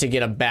just to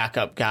get a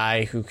backup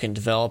guy who can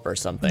develop or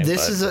something.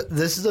 This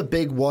is a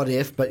big what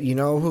if, but you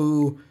know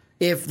who?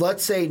 If,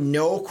 let's say,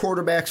 no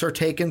quarterbacks are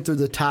taken through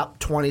the top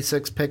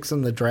 26 picks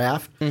in the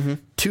draft,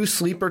 2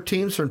 sleeper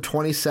teams from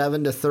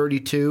 27 to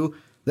 32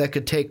 that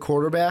could take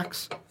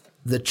quarterbacks,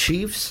 the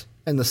Chiefs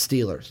and the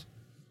Steelers.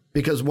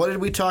 Because what did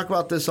we talk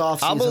about this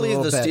offseason? I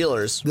believe the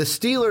Steelers. The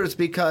Steelers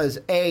because,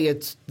 A,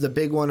 it's the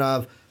big one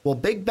of, well,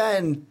 Big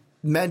Ben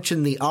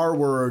mentioned the R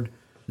word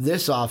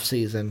this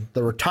offseason,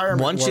 the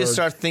retirement Once word. you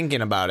start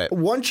thinking about it.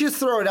 Once you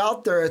throw it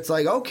out there, it's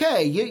like,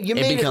 okay, you made it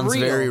real. It becomes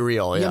very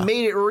real, yeah. You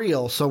made it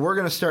real, so we're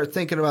going to start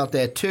thinking about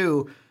that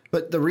too.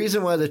 But the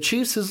reason why the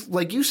Chiefs is,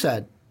 like you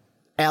said,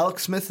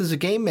 Alex Smith is a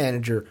game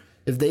manager.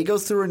 If they go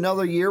through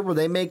another year where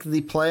they make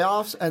the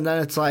playoffs and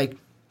then it's like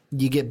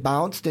you get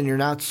bounced and you're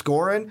not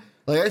scoring,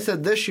 like I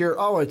said this year,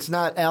 it's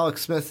not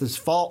Alex Smith's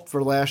fault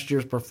for last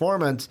year's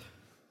performance.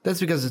 That's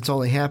because it's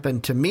only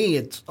happened to me.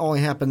 It's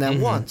only happened that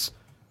once.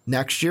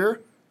 Next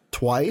year,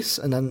 twice,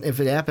 and then if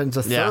it happens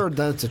a third,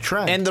 then it's a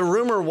trend. And the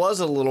rumor was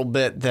a little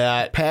bit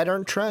that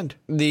pattern trend.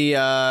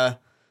 That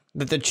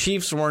the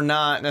Chiefs were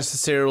not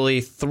necessarily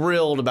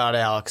thrilled about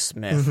Alex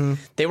Smith.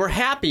 They were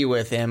happy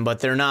with him, but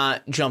they're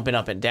not jumping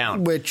up and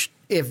down. Which,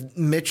 if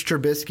Mitch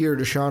Trubisky or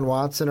Deshaun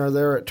Watson are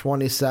there at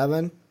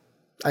 27,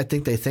 I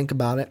think they think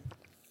about it.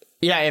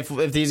 Yeah,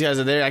 if these guys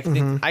are there,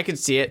 I could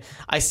see it.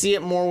 I see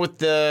it more with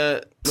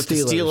the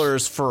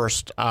Steelers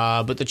first,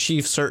 but the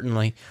Chiefs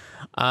certainly.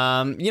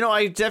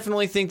 I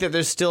definitely think that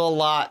there's still a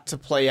lot to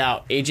play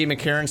out. A.J.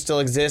 McCarron still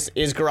exists.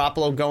 Is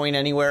Garoppolo going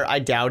anywhere? I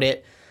doubt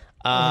it.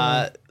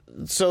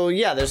 So,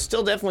 yeah, there's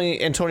still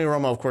definitely, and Tony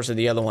Romo, of course, is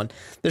the other one.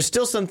 There's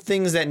still some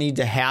things that need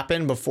to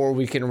happen before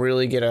we can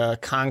really get a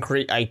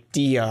concrete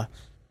idea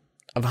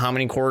of how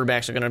many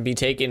quarterbacks are going to be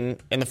taken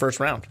in the first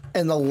round.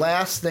 And the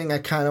last thing I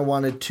kind of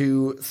wanted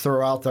to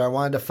throw out there, I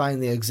wanted to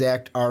find the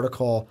exact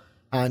article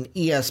on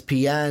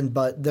ESPN,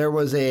 but there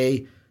was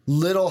a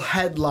little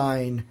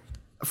headline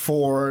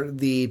for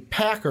the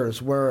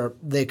Packers where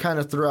they kind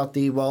of threw out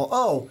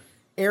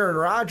Aaron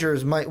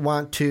Rodgers might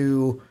want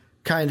to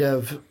kind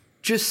of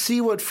just see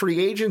what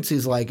free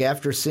agency's like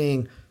after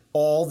seeing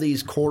all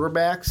these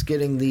quarterbacks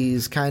getting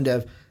these kind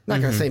of,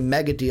 not going to say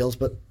mega deals,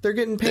 but they're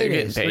getting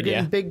paydays. They're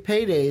getting big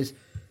paydays.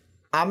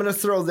 I'm going to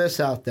throw this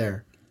out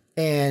there,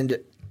 and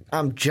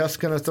I'm just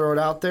going to throw it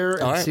out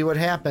there and see what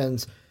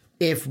happens.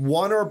 If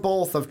one or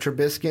both of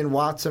Trubisky and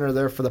Watson are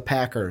there for the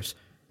Packers,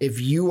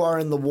 if you are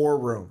in the war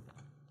room,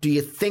 do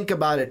you think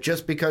about it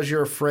just because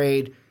you're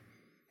afraid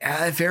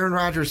if Aaron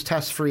Rodgers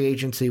tests free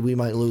agency, we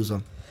might lose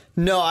him?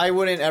 No, I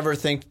wouldn't ever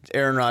think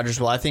Aaron Rodgers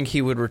will. I think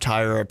he would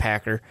retire a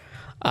Packer.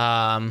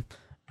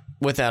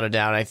 Without a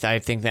doubt, I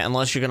think that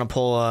unless you're going to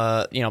pull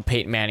a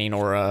Peyton Manning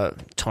or a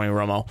Tony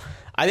Romo,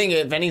 I think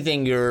if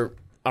anything, you're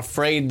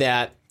afraid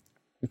that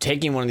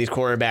taking one of these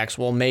quarterbacks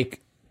will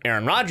make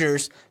Aaron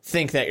Rodgers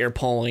think that you're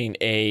pulling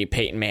a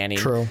Peyton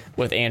Manning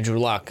with Andrew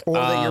Luck, or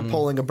that you're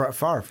pulling a Brett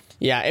Favre.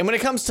 Yeah, and when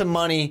it comes to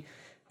money,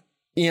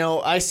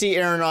 I see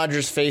Aaron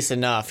Rodgers' face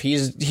enough.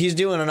 He's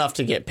doing enough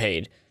to get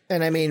paid,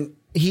 and I mean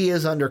he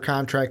is under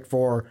contract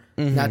for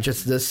not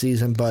just this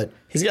season, but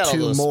he's got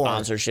 2 all those more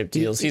sponsorship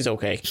deals. He's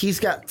okay. He's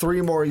got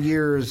 3 more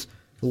years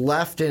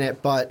left in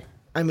it, but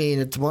I mean,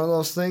 it's one of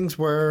those things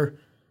where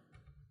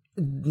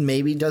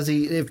Maybe does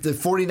he, if the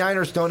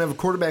 49ers don't have a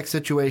quarterback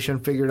situation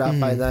figured out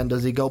by then,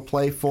 does he go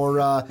play for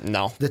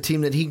the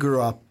team that he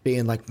grew up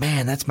being like,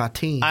 man, that's my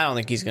team? I don't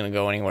think he's going to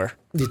go anywhere.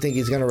 Do you think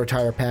he's going to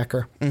retire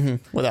Packer?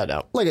 Mm-hmm. Without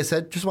doubt. Like I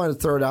said, just wanted to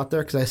throw it out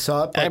there because I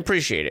saw it. I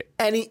appreciate it.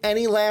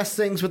 Any last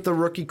things with the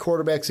rookie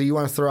quarterbacks that you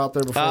want to throw out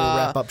there before we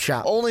wrap up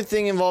shop? Only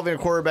thing involving a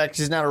quarterback,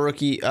 he's not a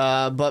rookie,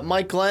 but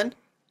Mike Glenn,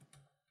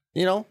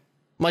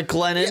 Mike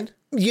Glennon.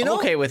 I'm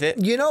okay with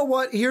it. You know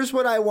what? Here's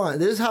what I want.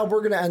 This is how we're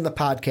going to end the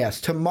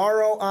podcast.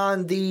 Tomorrow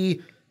on the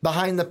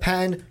Behind the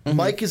Pen,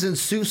 Mike is in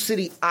Sioux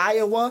City,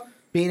 Iowa,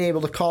 being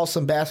able to call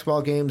some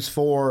basketball games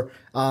for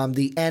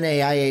the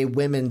NAIA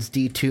Women's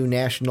D2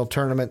 National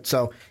Tournament.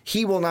 So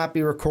he will not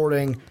be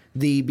recording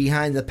the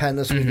Behind the Pen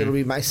this week. It'll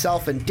be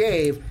myself and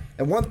Dave.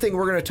 And one thing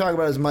we're going to talk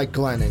about is Mike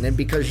Glennon. And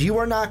because you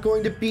are not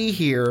going to be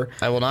here,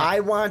 I will not. I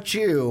want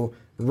you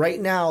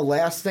right now,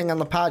 last thing on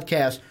the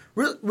podcast,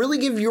 really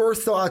give your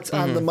thoughts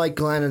on the Mike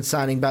Glennon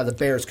signing by the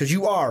Bears, because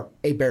you are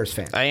a Bears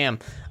fan. I am.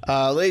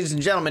 Ladies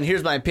and gentlemen,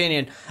 here's my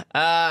opinion.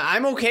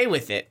 I'm okay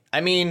with it.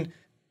 I mean,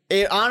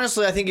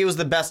 honestly, I think it was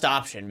the best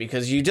option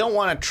because you don't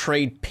want to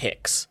trade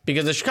picks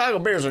because the Chicago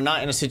Bears are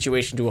not in a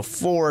situation to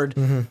afford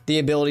the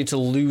ability to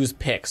lose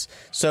picks.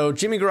 So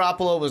Jimmy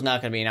Garoppolo was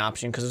not going to be an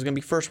option because it was going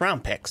to be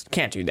first-round picks.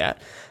 Can't do that.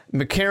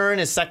 McCarron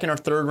is second- or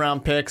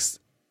third-round picks.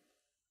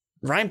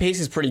 Ryan Pace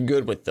is pretty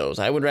good with those.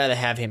 I would rather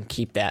have him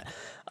keep that.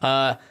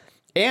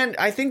 And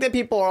I think that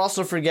people are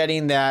also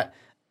forgetting that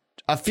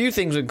a few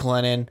things with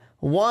Glennon.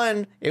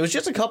 One, it was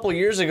just a couple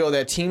years ago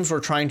that teams were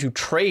trying to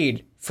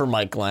trade for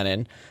Mike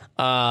Glennon,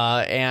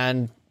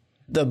 and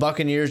the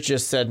Buccaneers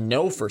just said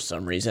no for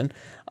some reason.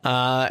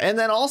 And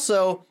then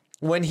also,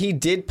 when he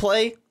did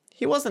play,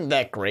 he wasn't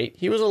that great.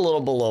 He was a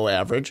little below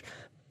average,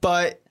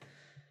 but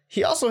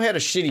he also had a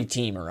shitty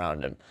team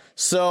around him.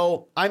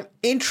 So I'm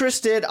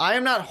interested. I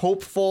am not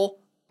hopeful.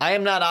 I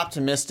am not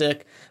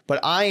optimistic, but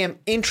I am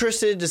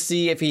interested to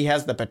see if he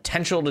has the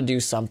potential to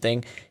do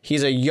something.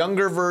 He's a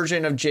younger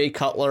version of Jay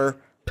Cutler.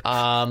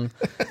 And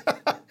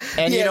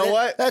you know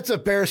what? That's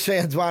what Bears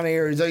fans want to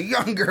hear. He's a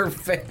younger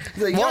version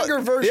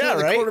of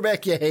the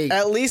quarterback you hate.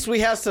 At least we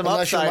have some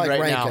upside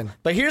right now.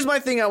 But here's my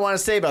thing I want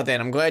to say about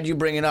that. I'm glad you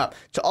bring it up.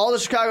 To all the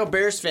Chicago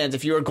Bears fans,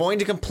 if you are going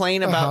to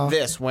complain about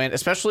this,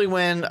 especially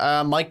when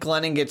Mike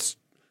Glennon gets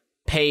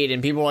paid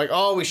and people are like,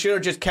 oh, we should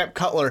have just kept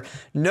Cutler.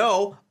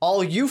 No,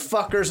 all you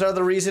fuckers are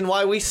the reason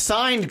why we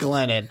signed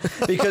Glennon,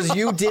 because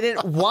you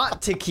didn't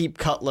want to keep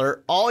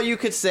Cutler. All you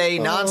could say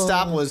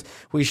nonstop was,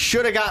 we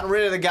should have gotten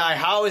rid of the guy.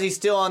 How is he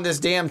still on this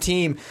damn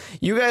team?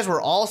 You guys were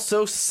all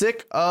so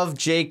sick of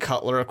Jay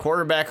Cutler, a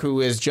quarterback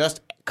who is just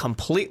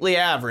completely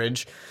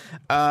average,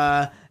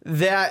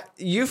 that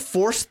you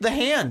forced the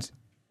hand.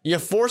 You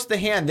forced the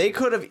hand. They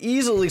could have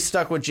easily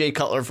stuck with Jay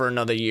Cutler for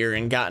another year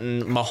and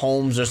gotten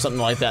Mahomes or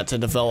something like that to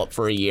develop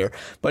for a year.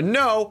 But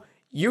no,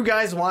 you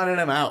guys wanted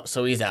him out,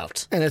 so he's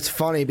out. And it's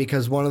funny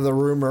because one of the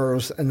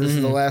rumors, and this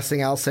is the last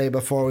thing I'll say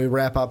before we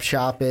wrap up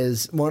shop,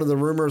 is one of the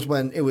rumors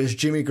when it was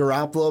Jimmy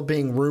Garoppolo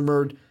being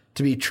rumored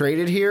to be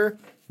traded here,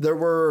 there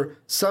were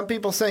some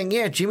people saying,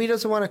 yeah, Jimmy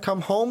doesn't want to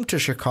come home to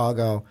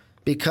Chicago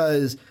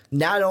because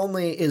not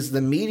only is the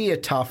media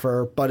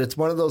tougher, but it's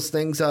one of those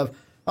things of,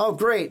 oh,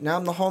 great, now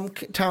I'm the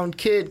hometown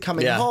kid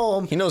coming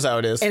home. He knows how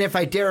it is. And if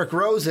I Derrick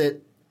Rose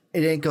it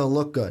ain't going to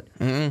look good.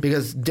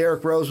 Because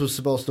Derrick Rose was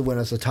supposed to win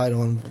us a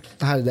title, and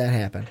how did that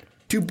happen?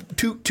 Two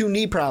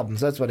knee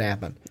problems. That's what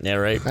happened. Yeah,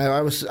 right. I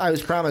was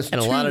promised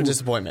and a lot of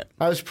disappointment.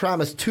 I was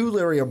promised 2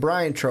 Larry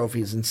O'Brien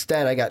trophies.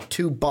 Instead, I got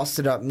 2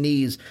 busted up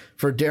knees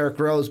for Derrick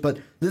Rose. But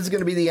this is going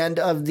to be the end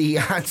of the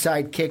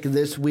onside kick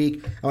this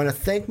week. I want to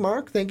thank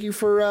Mark. Thank you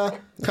for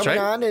coming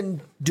on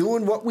and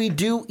doing what we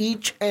do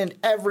each and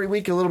every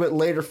week. A little bit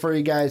later for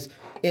you guys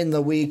in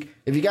the week.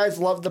 If you guys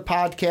love the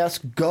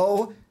podcast,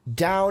 go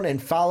down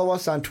and follow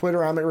us on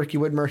Twitter. I'm at Ricky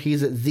Widmer.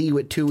 He's at the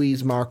with 2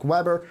 E's Mark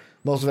Weber.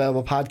 Most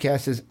Valuable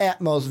Podcast is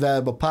at Most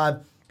Valuable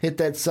Pod. Hit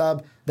that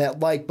sub, that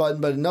like button.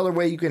 But another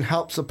way you can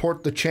help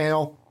support the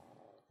channel,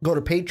 go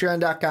to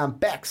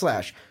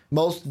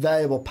patreon.com/Most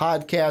Valuable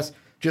Podcast.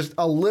 Just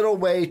a little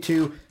way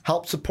to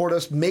help support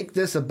us, make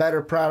this a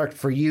better product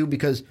for you,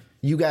 because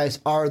you guys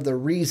are the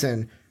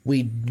reason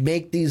we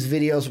make these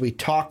videos. We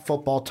talk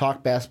football,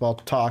 talk basketball,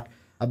 talk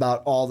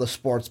about all the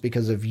sports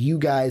because of you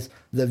guys,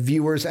 the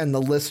viewers and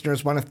the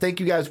listeners. Want to thank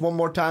you guys one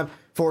more time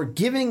for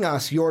giving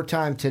us your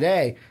time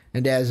today.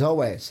 And as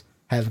always,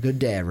 have a good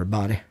day,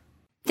 everybody.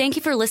 Thank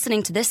you for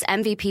listening to this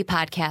MVP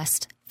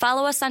podcast.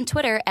 Follow us on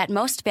Twitter at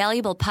Most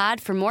Valuable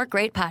Pod for more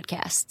great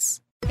podcasts.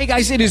 Hey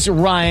guys, it is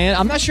Ryan.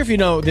 I'm not sure if you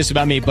know this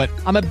about me, but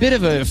I'm a bit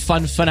of a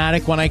fun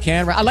fanatic when I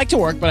can. I like to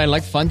work, but I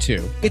like fun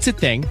too. It's a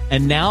thing.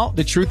 And now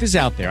the truth is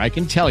out there. I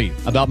can tell you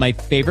about my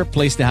favorite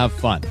place to have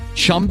fun.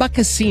 Chumba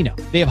Casino.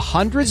 They have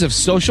hundreds of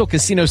social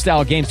casino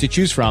style games to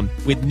choose from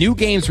with new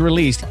games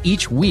released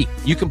each week.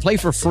 You can play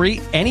for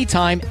free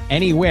anytime,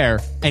 anywhere.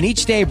 And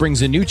each day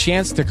brings a new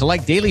chance to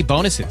collect daily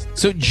bonuses.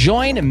 So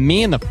join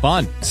me in the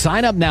fun.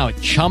 Sign up now at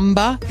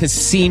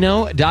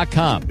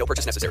ChumbaCasino.com. No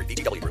purchase necessary.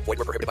 VGW Group. Void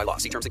where prohibited by law.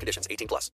 See terms and conditions. 18+.